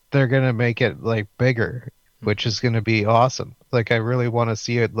they're going to make it like bigger, which is going to be awesome. Like I really want to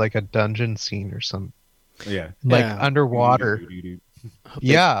see it like a dungeon scene or something. Yeah. Like underwater.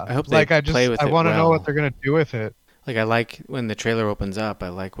 I hope they I want to know well. what they're going to do with it. Like, I like when the trailer opens up. I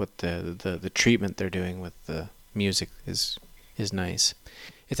like what the treatment they're doing with the music is nice.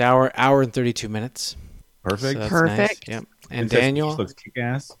 It's hour and 32 minutes. Perfect. So that's Perfect. Nice. Yep. And Princess Daniel, Peach looks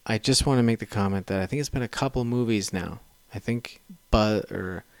kick-ass. I just want to make the comment that I think it's been a couple movies now. I think Buzz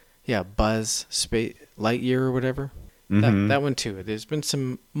Lightyear or whatever. That one too. There's been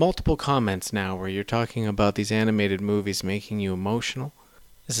some multiple comments now where you're talking about these animated movies making you emotional.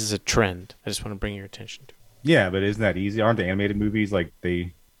 This is a trend. I just want to bring your attention to. Yeah, but isn't that easy? Aren't the animated movies like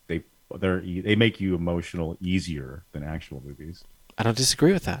they make you emotional easier than actual movies? I don't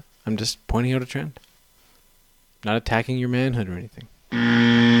disagree with that. I'm just pointing out a trend. Not attacking your manhood or anything.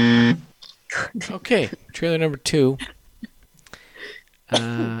 Okay, trailer number 2.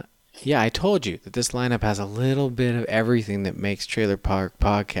 Yeah, I told you that this lineup has a little bit of everything that makes Trailer Park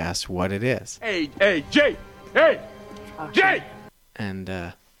Podcast what it is. Hey, Jake! Jake!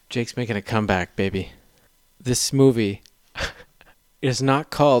 And Jake's making a comeback, baby. This movie is not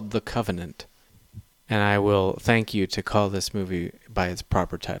called The Covenant, and I will thank you to call this movie by its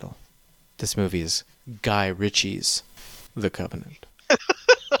proper title. This movie is Guy Ritchie's The Covenant.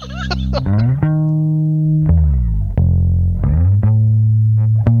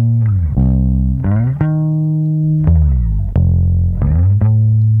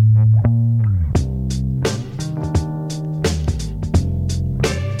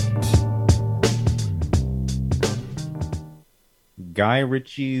 Guy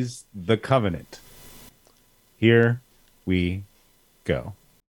Ritchie's The Covenant. Here we go.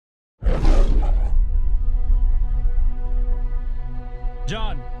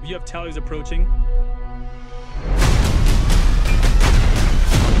 John, you have tallies approaching.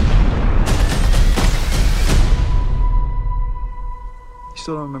 You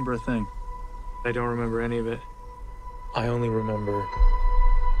still don't remember a thing. I don't remember any of it. I only remember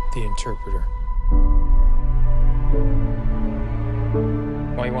the interpreter.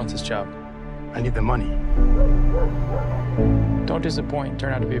 Why you want this job? I need the money. Don't disappoint and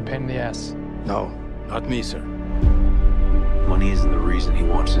turn out to be a pain in the ass. No, not me, sir. Money isn't the reason he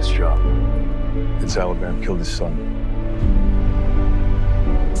wants this job. It's Alabama killed his son.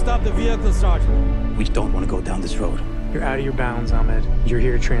 Stop the vehicle, Sergeant. We don't want to go down this road. You're out of your bounds, Ahmed. You're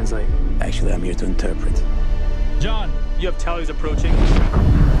here to translate. Actually, I'm here to interpret. John, you have tallies approaching.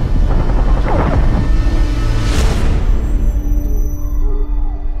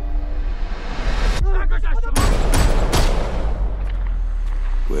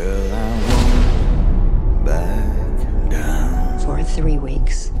 Well, I won't back down. For 3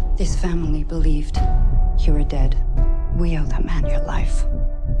 weeks, this family believed you were dead. We owe that man your life.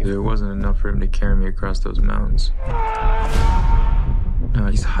 There wasn't enough for him to carry me across those mountains. Now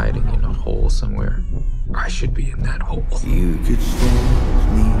he's hiding in a hole somewhere. I should be in that hole. You could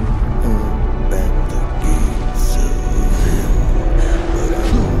stand me up at the gates of hell, but I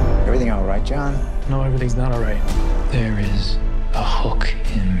won't. Everything all right, John? No, everything's not all right. There is a hook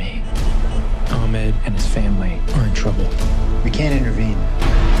in me. Ahmed and his family are in trouble. We can't intervene.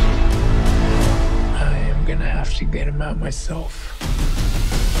 I am gonna have to get him out myself.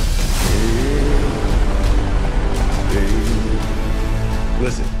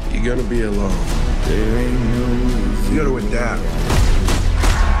 Listen, you're gonna be alone. You gotta adapt.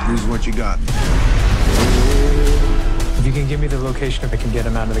 Use what you got. If you can give me the location, if I can get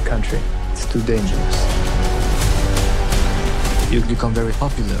him out of the country. It's too dangerous. You've become very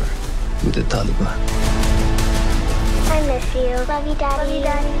popular with the Taliban. I miss you. Love you, Daddy. Love you,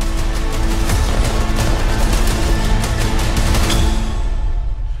 Daddy.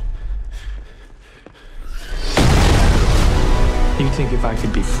 You think if I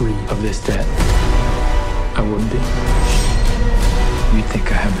could be free of this debt, I wouldn't be? You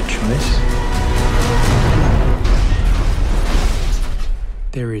think I have a choice?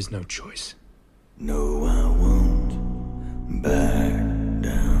 There is no choice. No, I won't back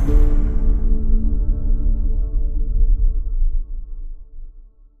down.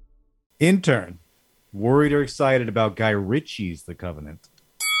 Intern. Worried or excited about Guy Ritchie's The Covenant?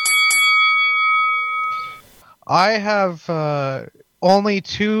 I have only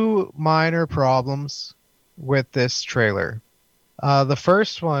 2 minor problems with this trailer. The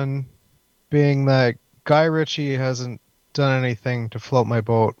first one being that Guy Ritchie hasn't done anything to float my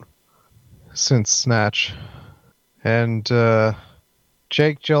boat since Snatch. And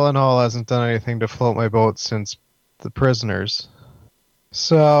Jake Gyllenhaal hasn't done anything to float my boat since The Prisoners.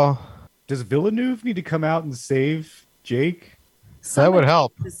 So... Does Villeneuve need to come out and save Jake? That would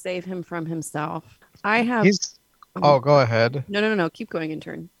help. To save him from himself. I have... Oh, go ahead. No. Keep going,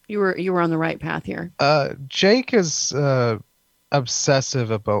 intern. You were on the right path here. Jake is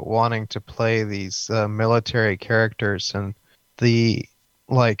obsessive about wanting to play these military characters, and the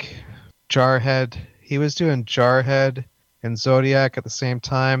like Jarhead. He was doing Jarhead and Zodiac at the same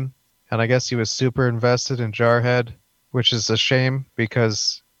time, and I guess he was super invested in Jarhead, which is a shame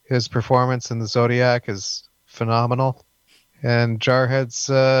because his performance in the Zodiac is phenomenal, and Jarhead's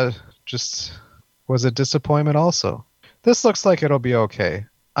just was a disappointment also. This looks like it'll be okay.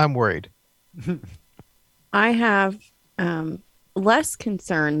 I'm worried. I have less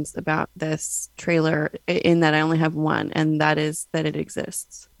concerns about this trailer in that I only have one, and that is that it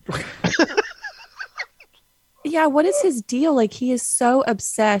exists. Yeah, what is his deal? Like, he is so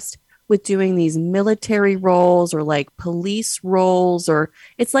obsessed with doing these military roles or like police roles, or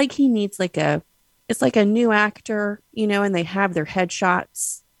it's like he needs it's like a new actor, you know, and they have their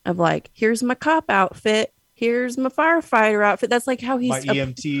headshots of like, here's my cop outfit, here's my firefighter outfit. That's like how he's my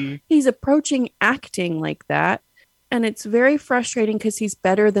EMT. He's approaching acting like that. And it's very frustrating because he's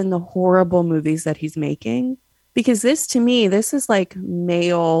better than the horrible movies that he's making. Because this, to me, this is like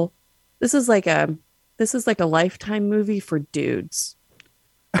male. This is like a Lifetime movie for dudes.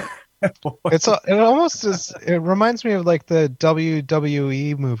 It almost is. It reminds me of like the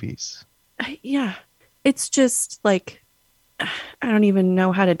WWE movies. Yeah, it's just like, I don't even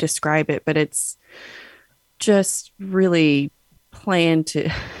know how to describe it, but it's just really playing to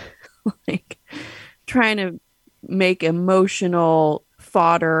like trying to make emotional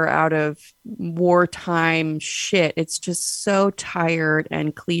fodder out of wartime shit. It's just so tired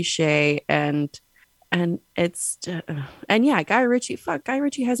and cliche, and it's and yeah, Guy Ritchie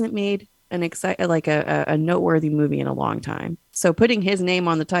hasn't made a noteworthy movie in a long time. So putting his name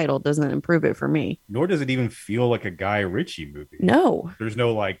on the title doesn't improve it for me. Nor does it even feel like a Guy Ritchie movie. No. There's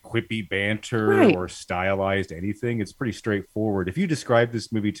no like quippy banter Right. or stylized anything. It's pretty straightforward. If you described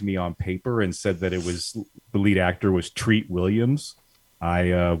this movie to me on paper and said that it was the lead actor was Treat Williams,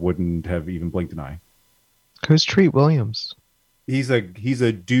 I wouldn't have even blinked an eye. Who's Treat Williams? He's a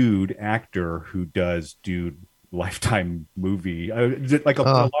dude actor who does dude Lifetime movie, like a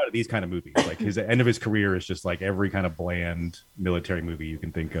lot of these kind of movies. Like his end of his career is just like every kind of bland military movie you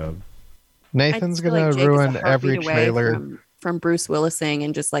can think of. Nathan's I just feel gonna like Jake is ruin a every heartbeat away trailer. from Bruce Willising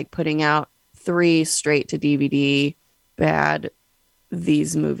and just like putting out 3 straight to DVD bad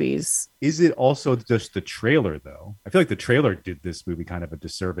these movies. Is it also just the trailer though? I feel like the trailer did this movie kind of a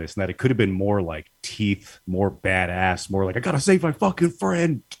disservice, and that it could have been more like teeth, more badass, more like I gotta save my fucking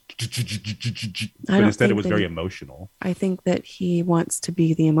friend. But instead it was very emotional. I think that he wants to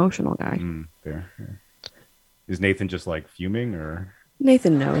be the emotional guy. Fair. Is Nathan just like fuming, or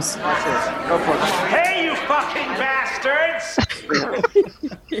Nathan knows. Go for it. Hey, you fucking bastards!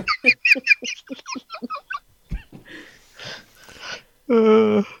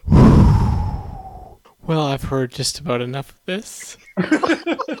 Well, I've heard just about enough of this.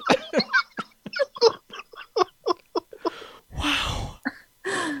 Wow.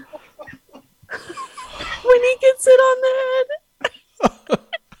 When he gets it on the head.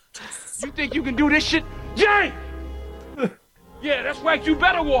 You think you can do this shit? Jay! Yeah, that's right. You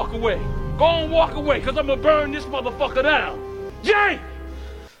better walk away. Go on, walk away, because I'm going to burn this motherfucker down. Jay!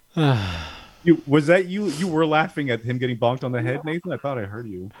 you were laughing at him getting bonked on the head, Nathan? I thought I heard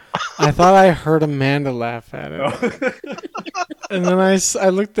you. I thought I heard Amanda laugh at it. And then I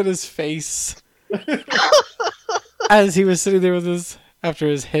looked at his face as he was sitting there with after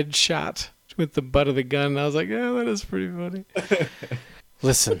his head shot with the butt of the gun. I was like, yeah, that is pretty funny.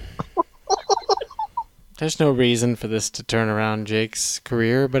 Listen, there's no reason for this to turn around Jake's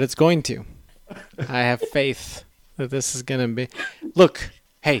career, but it's going to. I have faith that this is going to be. Look,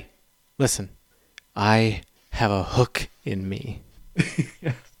 hey, listen, I have a hook in me.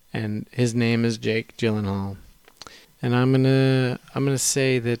 And his name is Jake Gyllenhaal. And I'm gonna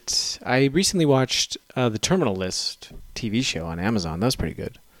say that I recently watched the Terminal List TV show on Amazon. That was pretty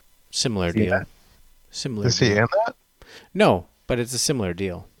good. Similar deal. That? Similar. Is he in that? No, but it's a similar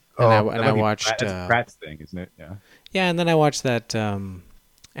deal. And I watched. That's Pratt's thing, isn't it? Yeah. Yeah, and then I watched that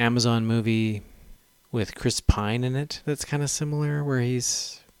Amazon movie with Chris Pine in it. That's kind of similar, where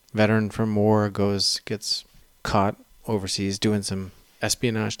he's veteran from war, gets caught overseas doing some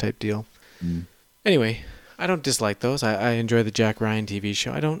espionage type deal. Anyway, I don't dislike those. I enjoy the Jack Ryan TV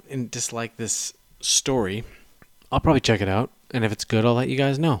show. I don't dislike this story. I'll probably check it out, and if it's good, I'll let you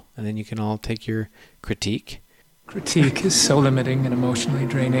guys know, and then you can all take your critique. Critique is so limiting and emotionally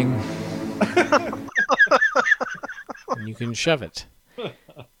draining. And you can shove it.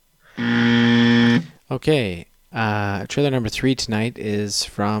 Okay, trailer number 3 tonight is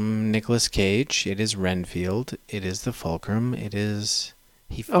from Nicolas Cage. It is Renfield. It is The Fulcrum. It is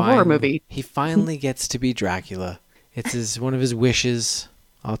a horror movie. He finally gets to be Dracula, It's one of his wishes.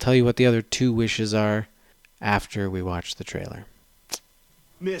 I'll tell you what the other 2 wishes are after we watch the trailer.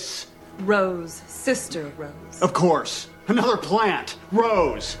 Miss Rose, Sister Rose. Of course. Another plant.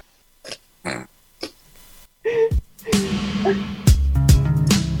 Rose.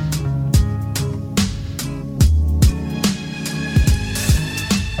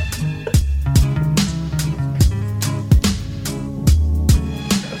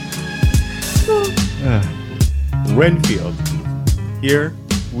 Renfield. Here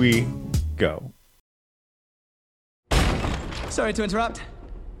we go. Sorry to interrupt.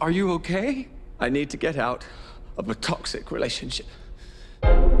 Are you okay? I need to get out of a toxic relationship.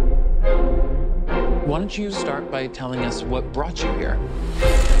 Why don't you start by telling us what brought you here?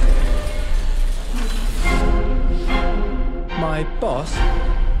 My boss,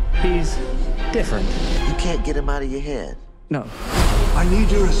 he's different. You can't get him out of your head. No. I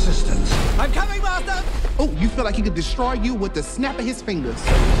need your assistance. I'm coming, Master! Oh, you feel like he could destroy you with the snap of his fingers.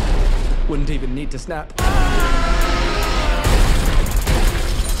 Wouldn't even need to snap.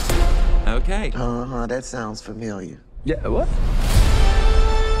 Okay. Uh-huh, that sounds familiar. Yeah, what?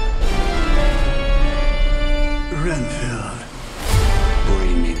 Renfield,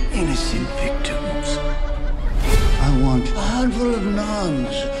 bring in innocent victims. I want a handful of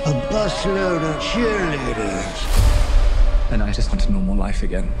nuns, a busload of cheerleaders. And I just want a normal life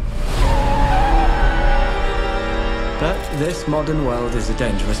again. But this modern world is a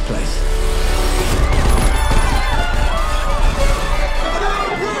dangerous place.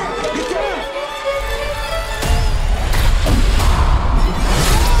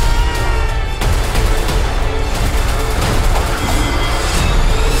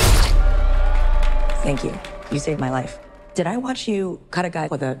 Thank you. You saved my life. Did I watch you cut a guy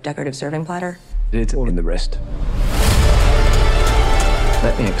with a decorative serving platter? It's all in the wrist.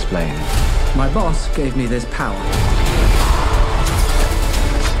 Let me explain. My boss gave me this power.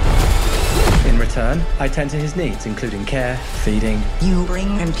 In return, I tend to his needs, including care, feeding. You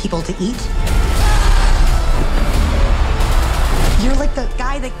bring in people to eat? You're like the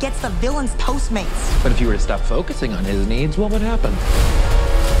guy that gets the villain's Postmates. But if you were to stop focusing on his needs, what would happen?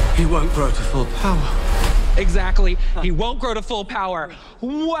 He won't grow to full power. Exactly. He won't grow to full power.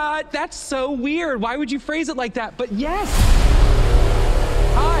 What? That's so weird. Why would you phrase it like that? But yes.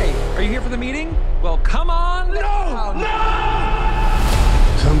 Hi. Are you here for the meeting? Well, come on. No!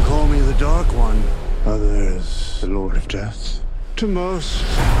 Some call me the Dark One, others the Lord of Death. To most,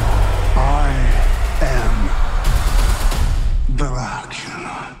 I am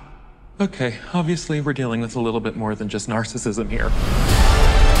Dracula. Okay, obviously we're dealing with a little bit more than just narcissism here.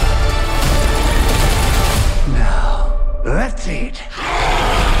 Now, let's eat.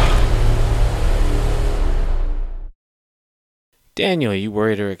 Daniel, you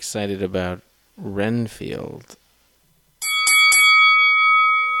worried or excited about Renfield?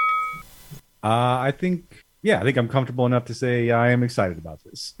 I think I'm comfortable enough to say I am excited about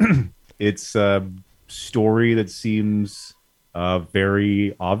this. It's a story that seems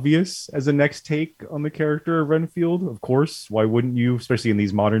very obvious as a next take on the character of Renfield. Of course, why wouldn't you? Especially in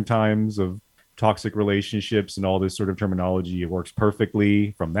these modern times of toxic relationships and all this sort of terminology, it works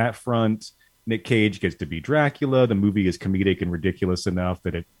perfectly from that front. Nick Cage gets to be Dracula. The movie is comedic and ridiculous enough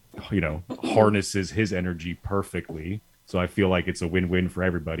that it, harnesses his energy perfectly. So I feel like it's a win-win for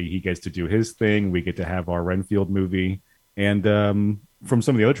everybody. He gets to do his thing. We get to have our Renfield movie. And from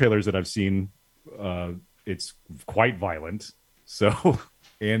some of the other trailers that I've seen, it's quite violent. So,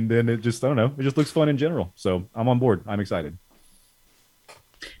 and then it just looks fun in general. So I'm on board. I'm excited.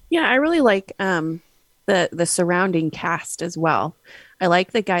 Yeah, I really like the surrounding cast as well. I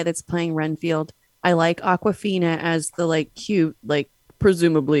like the guy that's playing Renfield. I like Awkwafina as the cute,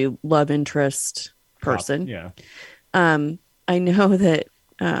 presumably love interest person. Yeah. I know that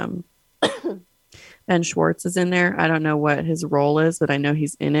Ben Schwartz is in there. I don't know what his role is, but I know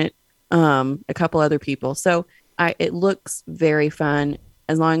he's in it. A couple other people. So it looks very fun.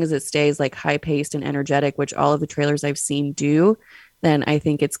 As long as it stays high paced and energetic, which all of the trailers I've seen do, then I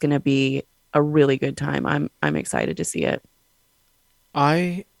think it's going to be a really good time. I'm excited to see it.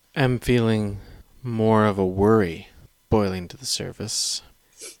 I am feeling more of a worry boiling to the surface.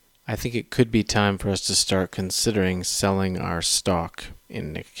 I think it could be time for us to start considering selling our stock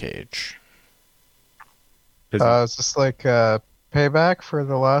in Nick Cage. Is this a payback for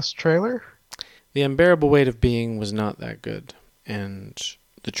the last trailer? The Unbearable Weight of Being was not that good, and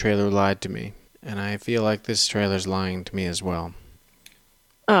the trailer lied to me, and I feel like this trailer's lying to me as well.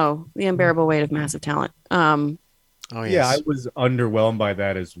 Oh, The Unbearable Weight of Massive Talent. Oh Yeah, I was underwhelmed by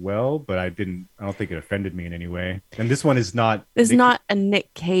that as well, but I don't think it offended me in any way. And this one is not. It's not a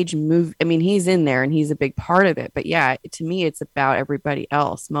Nick Cage movie. I mean, he's in there and he's a big part of it. But yeah, to me, it's about everybody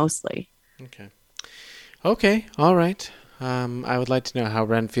else mostly. Okay. All right. I would like to know how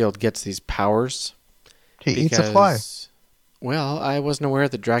Renfield gets these powers. He eats a fly. Well, I wasn't aware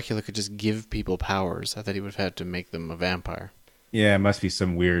that Dracula could just give people powers. I thought he would have had to make them a vampire. Yeah, it must be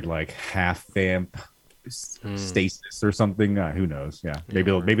some weird like half vamp stasis or something. Who knows? Yeah,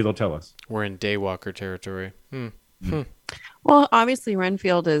 maybe they'll tell us. We're in Daywalker territory. Well, obviously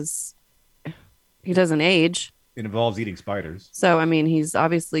Renfield he doesn't age. It involves eating spiders. So, I mean, he's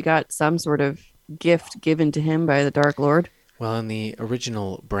obviously got some sort of gift given to him by the Dark Lord. Well, in the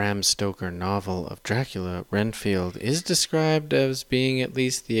original Bram Stoker novel of Dracula, Renfield is described as being at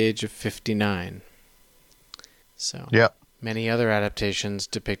least the age of 59. So, many other adaptations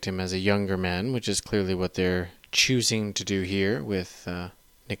depict him as a younger man, which is clearly what they're choosing to do here with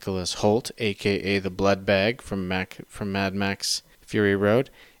Nicholas Hoult, a.k.a. the Blood Bag from Mad Max Fury Road.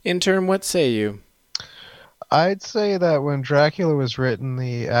 Intern, what say you? I'd say that when Dracula was written,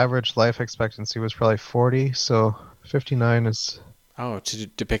 the average life expectancy was probably 40, so 59 is... Oh, to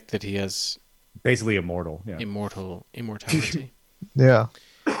depict that he has... Basically immortal, yeah. Immortality. Yeah.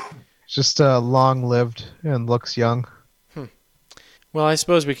 Just long-lived and looks young. Well, I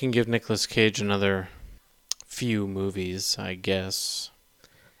suppose we can give Nicolas Cage another few movies, I guess.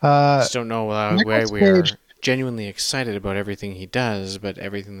 Just don't know why we are genuinely excited about everything he does, but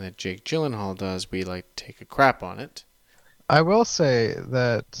everything that Jake Gyllenhaal does, we like to take a crap on it. I will say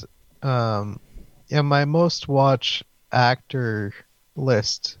that in my most watched actor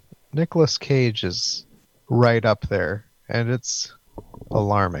list, Nicolas Cage is right up there, and it's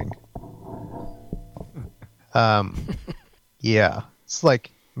alarming. Yeah, it's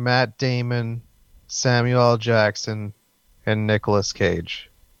like Matt Damon, Samuel L. Jackson, and Nicolas Cage.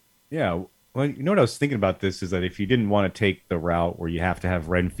 Yeah. Well, you know what I was thinking about this is that if you didn't want to take the route where you have to have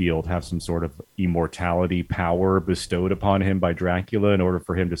Renfield have some sort of immortality power bestowed upon him by Dracula in order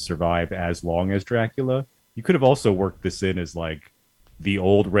for him to survive as long as Dracula, you could have also worked this in as like the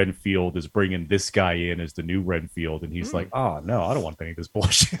old Renfield is bringing this guy in as the new Renfield, and he's like, oh, no, I don't want any of this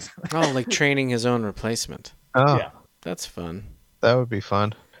bullshit. Oh, like training his own replacement. Oh, yeah. That's fun. That would be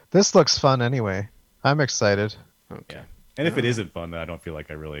fun. This looks fun anyway. I'm excited. Okay. And if it isn't fun, then I don't feel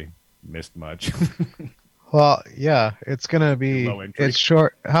like I really missed much. Well, yeah, it's gonna be. It's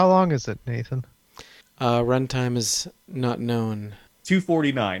short. How long is it, Nathan? Runtime is not known.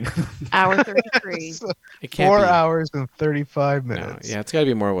 2:49. Hour 33. It can't 4 be hours and 35 minutes. No, yeah, it's got to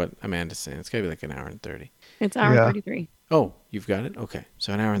be more what Amanda's saying. It's got to be like an hour and 30. It's hour 33. Oh, you've got it? Okay,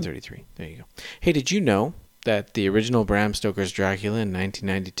 so an hour and 33. There you go. Hey, did you know that the original Bram Stoker's Dracula in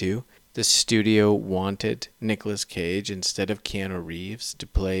 1992, the studio wanted Nicolas Cage instead of Keanu Reeves to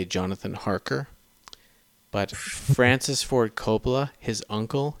play Jonathan Harker? But Francis Ford Coppola, his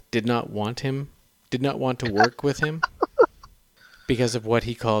uncle, did not want to work with him because of what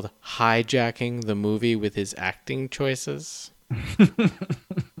he called hijacking the movie with his acting choices.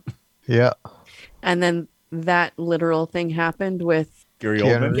 Yeah. And then that literal thing happened with Gary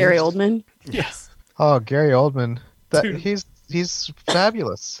Oldman. Gary Oldman. Yes. Oh, Gary Oldman. Dude. He's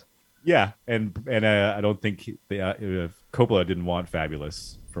fabulous. Yeah, and I don't think Coppola didn't want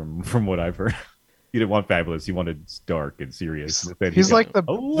Fabulous from what I've heard. He didn't want Fabulous. He wanted dark and serious. He's like the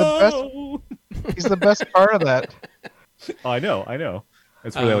best. He's the best part of that. I know.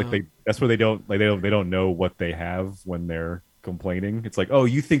 That's where they don't know what they have when they're complaining. It's like, oh,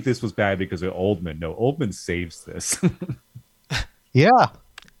 you think this was bad because of Oldman? No, Oldman saves this. Yeah.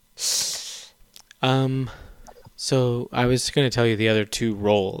 So I was going to tell you the other two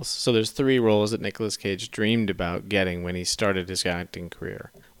roles. So there's 3 roles that Nicolas Cage dreamed about getting when he started his acting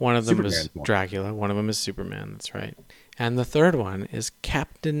career. One of them was Dracula. One of them is Superman. That's right. And the third one is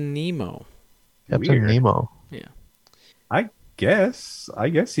Captain Nemo. Captain Nemo. Yeah. I guess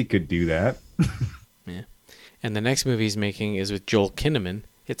he could do that. Yeah. And the next movie he's making is with Joel Kinnaman.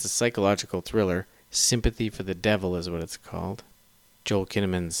 It's a psychological thriller. Sympathy for the Devil is what it's called. Joel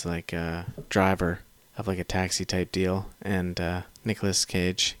Kinnaman's like a driver of like a taxi type deal, and Nicolas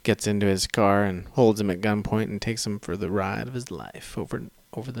Cage gets into his car and holds him at gunpoint and takes him for the ride of his life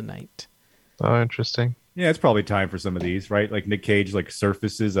over the night. Oh, interesting. Yeah, it's probably time for some of these, right? Like Nick Cage like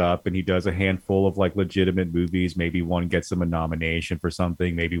surfaces up and he does a handful of like legitimate movies. Maybe one gets him a nomination for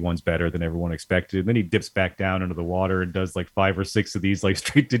something. Maybe one's better than everyone expected. And then he dips back down into the water and does like 5 or 6 of these like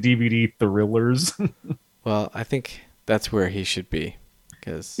straight to DVD thrillers. Well, I think that's where he should be.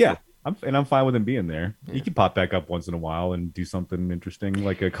 Cause yeah, I'm fine with him being there. He can pop back up once in a while and do something interesting,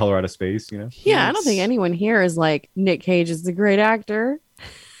 like a Color Out of Space. You know? Yeah, I don't think anyone here is like Nick Cage is a great actor.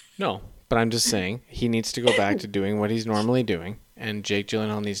 No, but I'm just saying he needs to go back to doing what he's normally doing, and Jake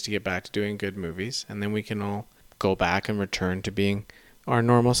Gyllenhaal needs to get back to doing good movies, and then we can all go back and return to being our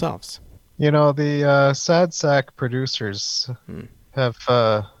normal selves. You know, the Sad Sack producers have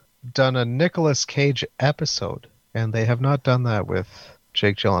done a Nicolas Cage episode, and they have not done that with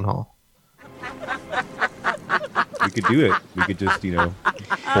Jake Gyllenhaal. We could do it. We could just,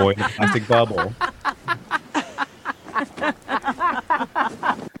 boil in a plastic bubble.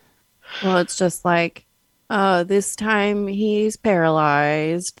 Well, it's just like, this time he's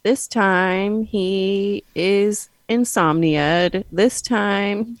paralyzed. This time he is insomniaed. This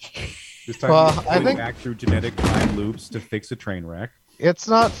time... Well, I think back through genetic time loops to fix a train wreck. It's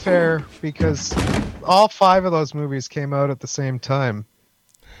not fair because all 5 of those movies came out at the same time.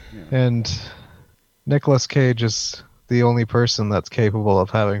 Yeah. And Nicolas Cage is the only person that's capable of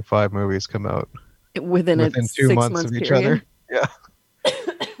having 5 movies come out within 2 months of each other. Yeah.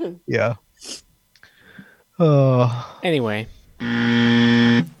 Yeah. Anyway.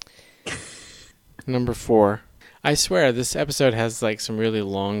 Number 4. I swear this episode has like some really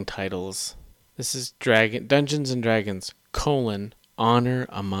long titles. This is Dungeons and Dragons: Honor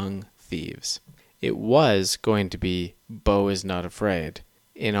Among Thieves. It was going to be Beau is Not Afraid,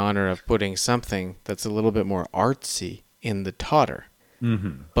 in honor of putting something that's a little bit more artsy in the Totter.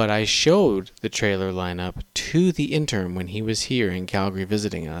 Mm-hmm. But I showed the trailer lineup to the intern when he was here in Calgary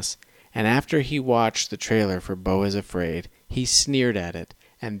visiting us, and after he watched the trailer for Beau is Afraid, he sneered at it,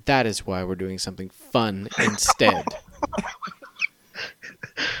 and that is why we're doing something fun instead.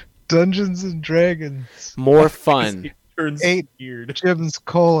 Dungeons and Dragons. More fun. 8 Jim's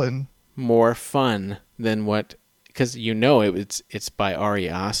colon. More fun than what, because it's by Ari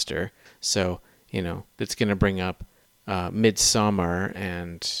Aster, so it's going to bring up Midsommar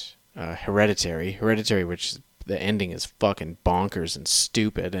and Hereditary, which the ending is fucking bonkers and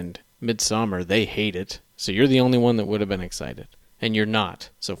stupid, and Midsommar, they hate it, so you're the only one that would have been excited, and you're not,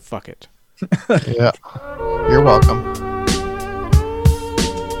 so fuck it. Yeah, you're welcome.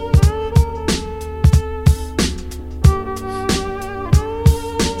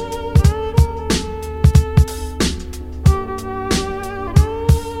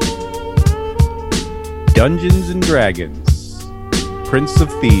 Dungeons and Dragons, Prince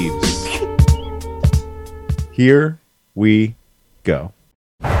of Thieves. Here we go.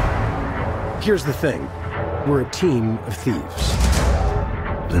 Here's the thing. We're a team of thieves.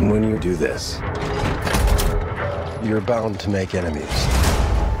 And when you do this, you're bound to make enemies.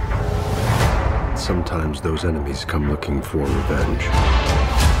 Sometimes those enemies come looking for revenge.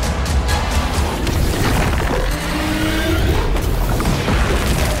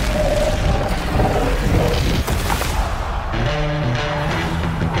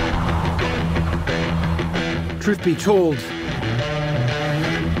 Truth be told,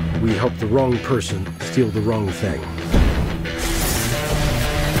 we helped the wrong person steal the wrong thing.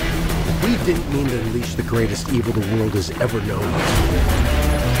 We didn't mean to unleash the greatest evil the world has ever known.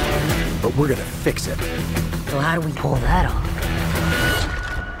 But we're gonna fix it. So how do we pull that off?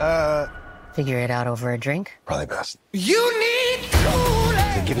 Figure it out over a drink? Probably best. You need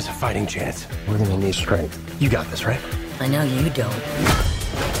to give us a fighting chance. We're gonna need strength. You got this, right? I know you don't.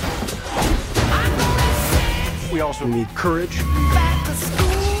 We also need courage,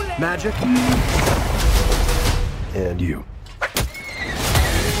 magic, and you.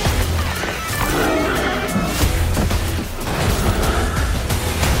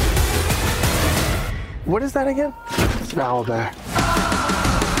 What is that again? It's an owlbear.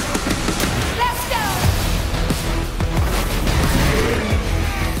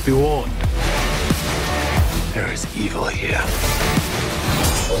 Be warned. There is evil here.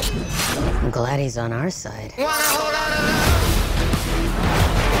 I'm glad he's on our side.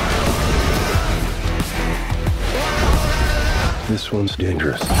 This one's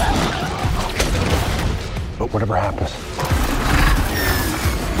dangerous. But whatever happens,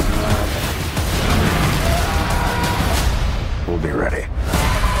 we'll be ready.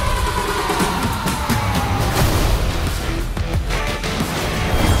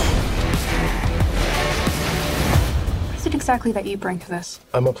 What is it exactly that you bring to this?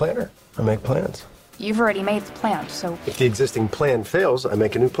 I'm a planner. I make plans. You've already made the plan, so... If the existing plan fails, I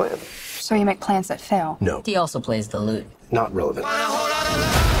make a new plan. So you make plans that fail? No. He also plays the lute. Not relevant.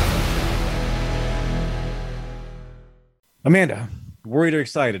 Amanda, worried or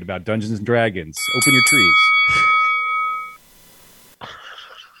excited about Dungeons and Dragons? Open your trees.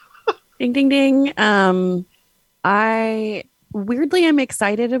 Ding, ding, ding. I weirdly, I'm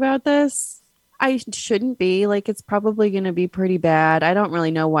excited about this. I shouldn't be. Like, it's probably going to be pretty bad. I don't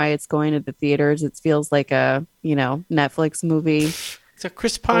really know why it's going to the theaters. It feels like a, Netflix movie. It's got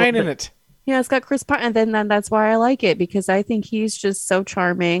Chris Pine in it. Yeah, it's got Chris Pine. And then that's why I like it, because I think he's just so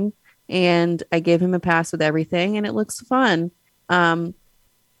charming. And I gave him a pass with everything, and it looks fun.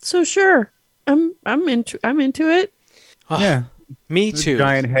 So sure, I'm into it. Oh, Yeah. Me The too.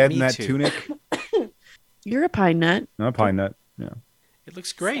 giant head Me in that too. tunic. You're a pine nut. No, a pine nut. Yeah. It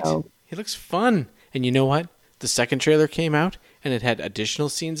looks great. So- It looks fun. And you know what? The second trailer came out, and it had additional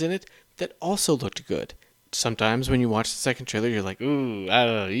scenes in it that also looked good. Sometimes when you watch the second trailer, you're like, ooh,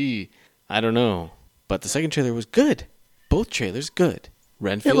 I don't know. But the second trailer was good. Both trailers good.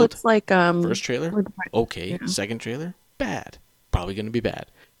 Renfield, It looks like first trailer, okay. Yeah. Second trailer, bad. Probably going to be bad.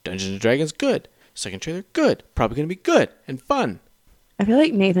 Dungeons & Dragons, good. Second trailer, good. Probably going to be good and fun. I feel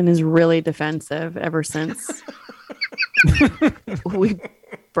like Nathan is really defensive ever since we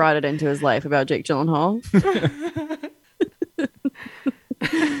brought it into his life about Jake Gyllenhaal.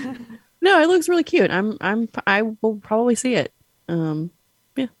 No, it looks really cute. I will probably see it.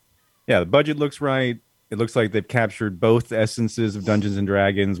 Yeah, the budget looks right. It looks like they've captured both essences of Dungeons and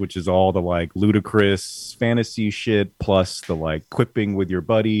Dragons, which is all the like ludicrous fantasy shit, plus the like quipping with your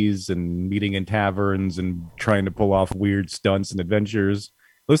buddies and meeting in taverns and trying to pull off weird stunts and adventures.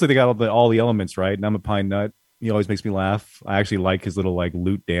 Looks like they got all the elements right. And I'm a pine nut. He always makes me laugh. I actually like his little like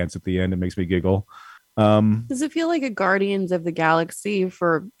loot dance at the end. It makes me giggle. Does it feel like a Guardians of the Galaxy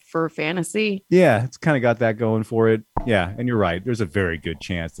for fantasy? Yeah, it's kind of got that going for it. Yeah, and you're right. There's a very good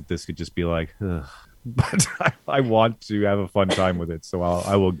chance that this could just be like, ugh. But I want to have a fun time with it, so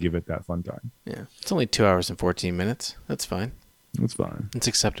I will give it that fun time. Yeah. It's only 2 hours and 14 minutes. That's fine. That's fine. It's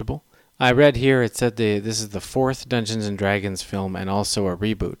acceptable. I read here it said this is the 4th Dungeons & Dragons film and also a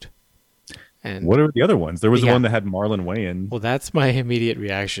reboot. And What are the other ones? There was the Yeah. one that had Marlon Wayans. Well, that's my immediate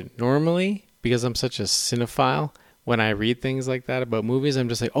reaction. Normally, because I'm such a cinephile, when I read things like that about movies, I'm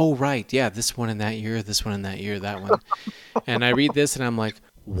just like, oh, right, yeah, this one in that year, this one in that year, that one. And I read this and I'm like,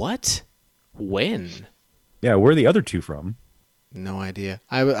 what? When? Yeah, where are the other two from? No idea.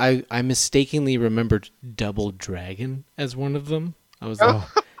 I mistakenly remembered Double Dragon as one of them. I was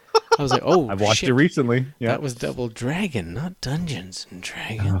like, oh, I've watched shit. it recently. Yeah, That was Double Dragon, not Dungeons and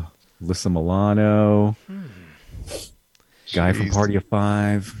Dragons. Alyssa Milano, guy from Jeez. Party of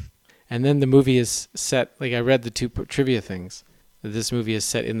Five. And then the movie is set, like I read the two trivia things. This movie is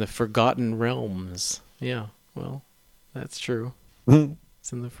set in the Forgotten Realms. Yeah, well, that's true.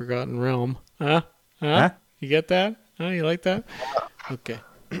 It's in the Forgotten Realm. Huh? Huh? You get that? Huh? You like that? Okay.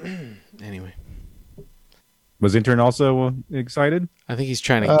 Anyway, Was Intern also excited? I think he's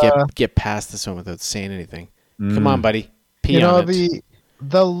trying to get past this one without saying anything. Come on, buddy. Pee on it.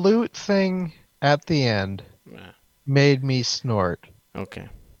 the loot thing at the end made me snort. Okay.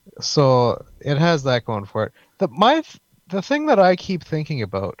 So it has that going for it. The thing that I keep thinking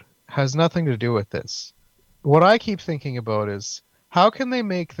about has nothing to do with this. What I keep thinking about is how can they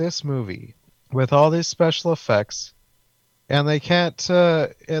make this movie with all these special effects and they can't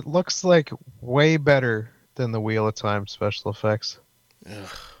it looks like way better than the Wheel of Time special effects. Ugh.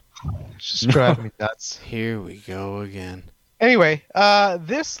 It's just driving me nuts. Here we go again. Anyway,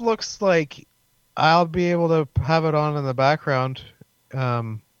 this looks like I'll be able to have it on in the background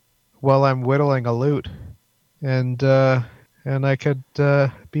while I'm whittling a lute, and I could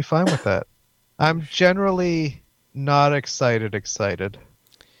be fine with that. I'm generally not excited.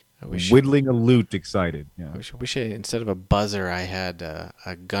 Whittling a lute excited. Yeah. I wish I, instead of a buzzer, I had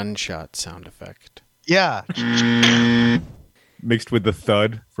a gunshot sound effect. Yeah. Mixed with the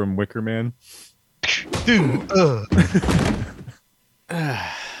thud from Wicker Man.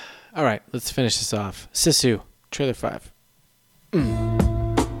 All right, let's finish this off. Sisu, trailer 5.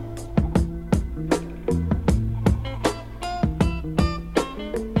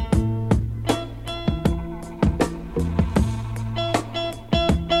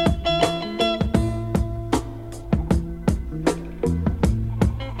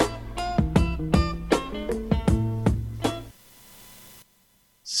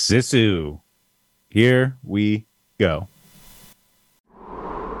 Sisu. Here we go.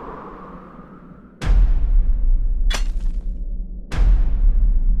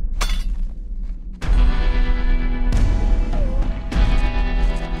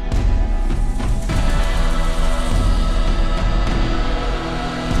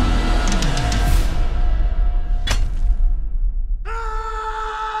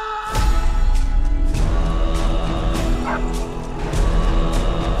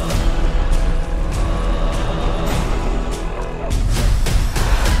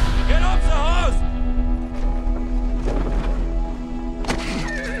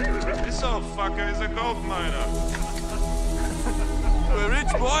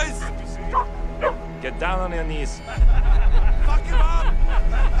 down on your knees. Fuck him up!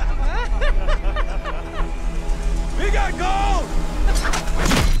 We got gold!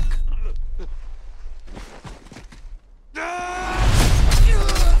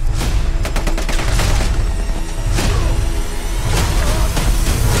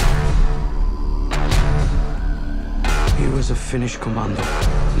 He was a Finnish commando.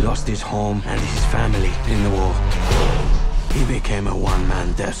 He lost his home and his family in the war. He became a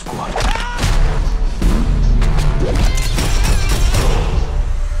one-man death squad.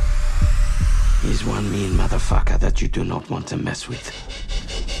 He's one mean motherfucker that you do not want to mess with.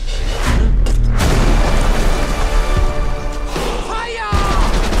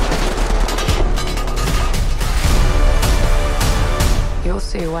 You'll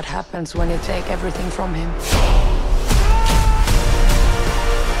see what happens when you take everything from him.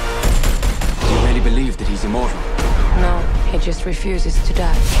 Do you really believe that he's immortal? No, he just refuses to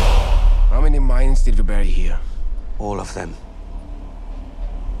die. How many minds did we bury here? All of them.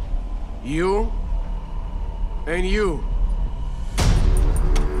 You and you.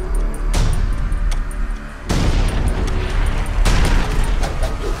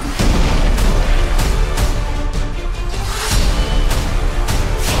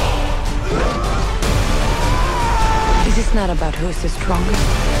 This is not about who's the strongest.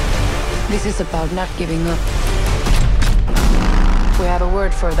 This is about not giving up. We have a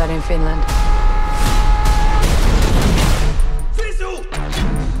word for that in Finland.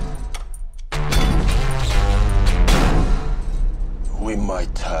 We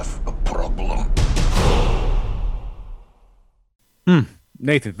might have a problem.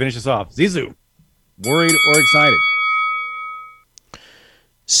 Nathan, finish us off. Zissou, worried or excited?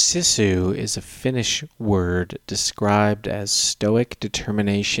 Sisu is a Finnish word described as stoic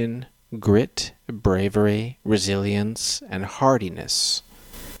determination, grit, bravery, resilience, and hardiness.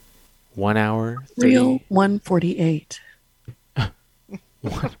 1 hour, 30... Real 148.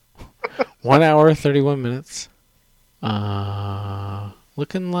 1 hour, 31 minutes.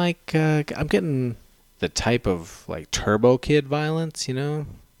 Looking like I'm getting the type of like Turbo Kid violence, you know,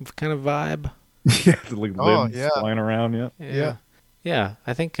 kind of vibe. Yeah, like limbs flying around. Yeah.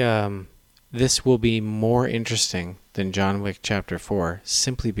 I think this will be more interesting than John Wick Chapter 4,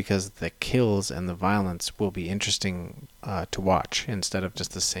 simply because the kills and the violence will be interesting to watch instead of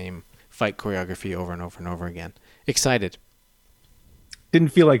just the same fight choreography over and over and over again. Excited.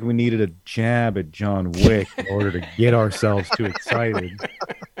 Didn't feel like we needed a jab at John Wick in order to get ourselves too excited,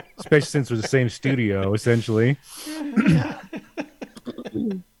 especially since we're the same studio, essentially.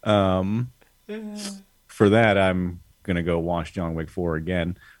 For that, I'm gonna go watch John Wick 4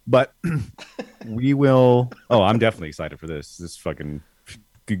 again, but we will. Oh, I'm definitely excited for this. This fucking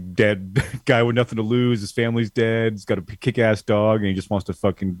dead guy with nothing to lose. His family's dead. He's got a kick-ass dog, and he just wants to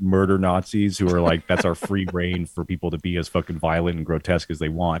fucking murder Nazis who are like, that's our free reign for people to be as fucking violent and grotesque as they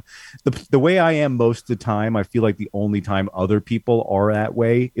want. The way I am most of the time, I feel like the only time other people are that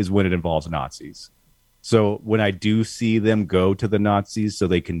way is when it involves Nazis. So when I do see them go to the Nazis so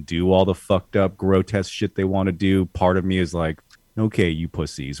they can do all the fucked up, grotesque shit they want to do, part of me is like, okay, you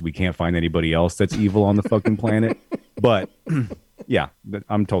pussies, we can't find anybody else that's evil on the fucking planet. But yeah,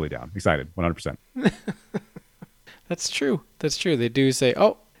 I'm totally down. Excited, 100%. That's true. They do say,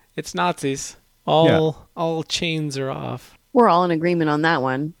 oh, it's Nazis. All chains are off. We're all in agreement on that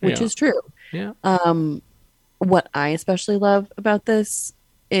one, which is true. Yeah. What I especially love about this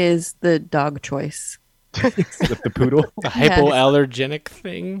is the dog choice. The poodle? The hypoallergenic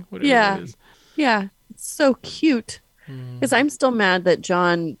thing? Whatever it is. Yeah. It's so cute. Because I'm still mad that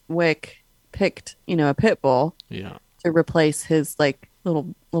John Wick picked, a pit bull. Yeah. To replace his like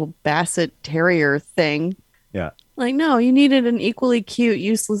little Basset Terrier thing. Yeah. Like, no, you needed an equally cute,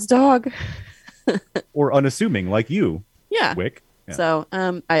 useless dog. Or unassuming, like you. Yeah. Wick. Yeah. So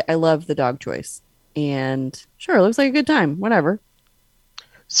I love the dog choice. And sure, it looks like a good time. Whatever.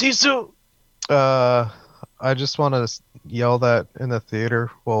 Sisu! I just want to yell that in the theater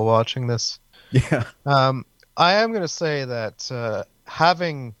while watching this. Yeah. I am going to say that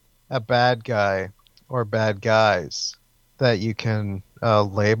having a bad guy or bad guys that you can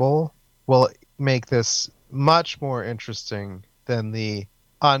label will make this much more interesting than the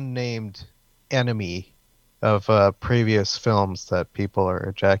unnamed enemy of previous films that people are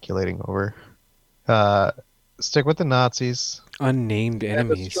ejaculating over. Stick with the Nazis. Unnamed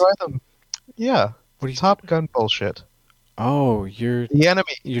enemies. Destroy them. Yeah. What are you... Top Gun bullshit. Oh, you're the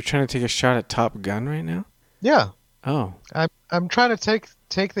enemy. You're trying to take a shot at Top Gun right now? Yeah. Oh. I'm trying to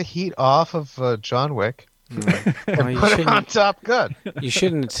take the heat off of John Wick and put it on Top Gun. You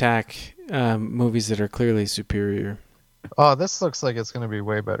shouldn't attack movies that are clearly superior. Oh, this looks like it's going to be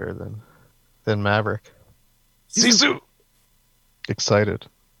way better than Maverick. Sisu! Excited.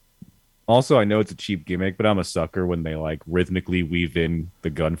 Also, I know it's a cheap gimmick, but I'm a sucker when they like rhythmically weave in the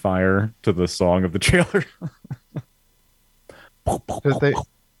gunfire to the song of the trailer. Did they?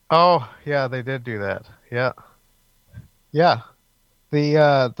 Oh, yeah, they did do that. Yeah. Yeah.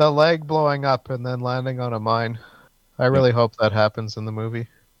 The leg blowing up and then landing on a mine. I really hope that happens in the movie.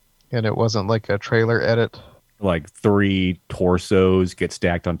 And it wasn't like a trailer edit. Like 3 torsos get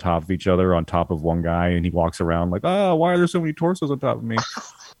stacked on top of each other on top of one guy, and he walks around like, oh, why are there so many torsos on top of me?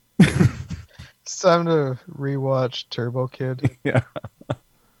 It's time to rewatch Turbo Kid. Yeah.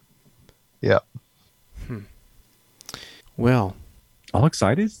 Yeah. Well, all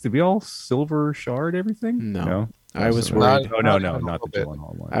excited? Did we all silver shard everything? No. I was worried. No, not the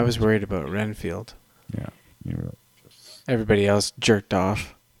Gyllenhaal one. I was worried about Renfield. Yeah. You were Everybody else jerked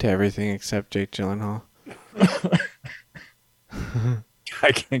off to everything except Jake Gyllenhaal.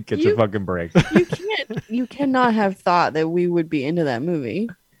 I can't get a fucking break. You cannot have thought that we would be into that movie.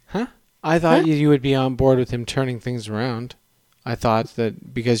 Huh? I thought you would be on board with him turning things around. I thought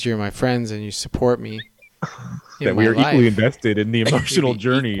that because you're my friends and you support me, that we are equally invested in the emotional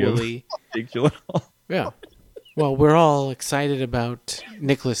journey of Jake Gyllenhaal. Yeah. Well, we're all excited about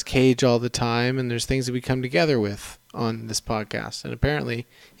Nicolas Cage all the time, and there's things that we come together with on this podcast. And apparently,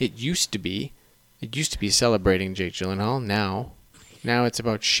 it used to be celebrating Jake Gyllenhaal. Now it's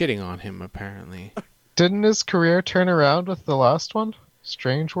about shitting on him. Apparently, didn't his career turn around with the last one,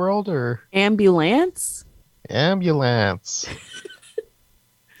 Strange World, or Ambulance? Ambulance.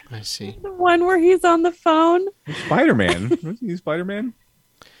 I see. The one where he's on the phone. Spider-Man. Was he Spider-Man?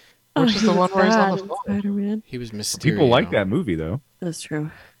 Which is the one where he's on the phone? Spider-Man. He was Mysterio. People like that movie, though. That's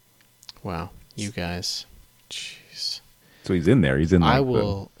true. Wow, you guys. Jeez. So he's in there. He's in. Like, I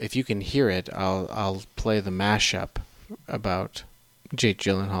will, if you can hear it, I'll play the mashup about Jake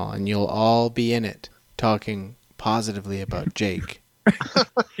Gyllenhaal, and you'll all be in it talking positively about Jake.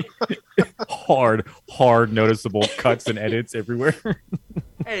 hard noticeable cuts and edits everywhere.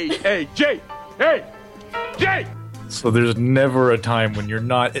 Hey, Jake! Hey! Jake! So there's never a time when you're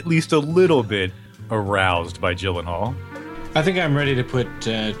not at least a little bit aroused by Gyllenhaal. I think I'm ready to put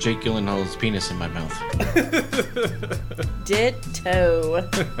Jake Gyllenhaal's penis in my mouth. Ditto.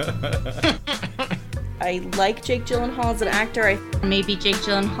 I like Jake Gyllenhaal as an actor. Maybe Jake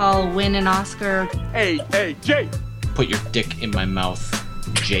Gyllenhaal will win an Oscar. Hey, Jake! Put your dick in my mouth,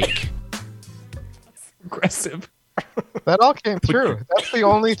 Jake. Aggressive. That all came through. That's the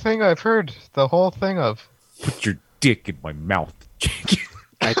only thing I've heard the whole thing of. Put your dick in my mouth, Jake.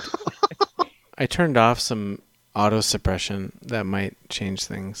 I turned off some auto suppression that might change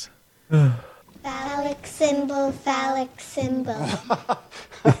things. Phallic symbol, phallic symbol.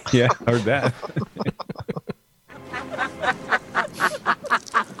 Yeah, I heard that.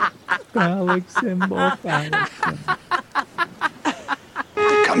 Phallic symbol, phallic symbol.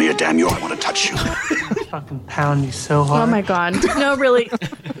 Come here, damn you, I want to touch you. Fucking pound you so hard. Oh my god. No, really.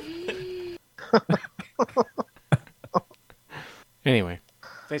 Anyway,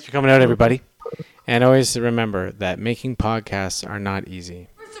 thanks for coming out, everybody. And always remember that making podcasts are not easy.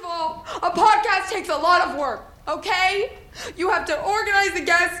 First of all, a podcast takes a lot of work, okay? You have to organize the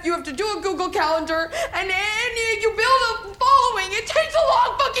guests, you have to do a Google Calendar, and you build a following. It takes a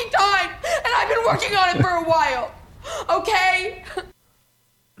long fucking time, and I've been working on it for a while, okay?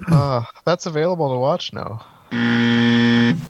 That's available to watch now.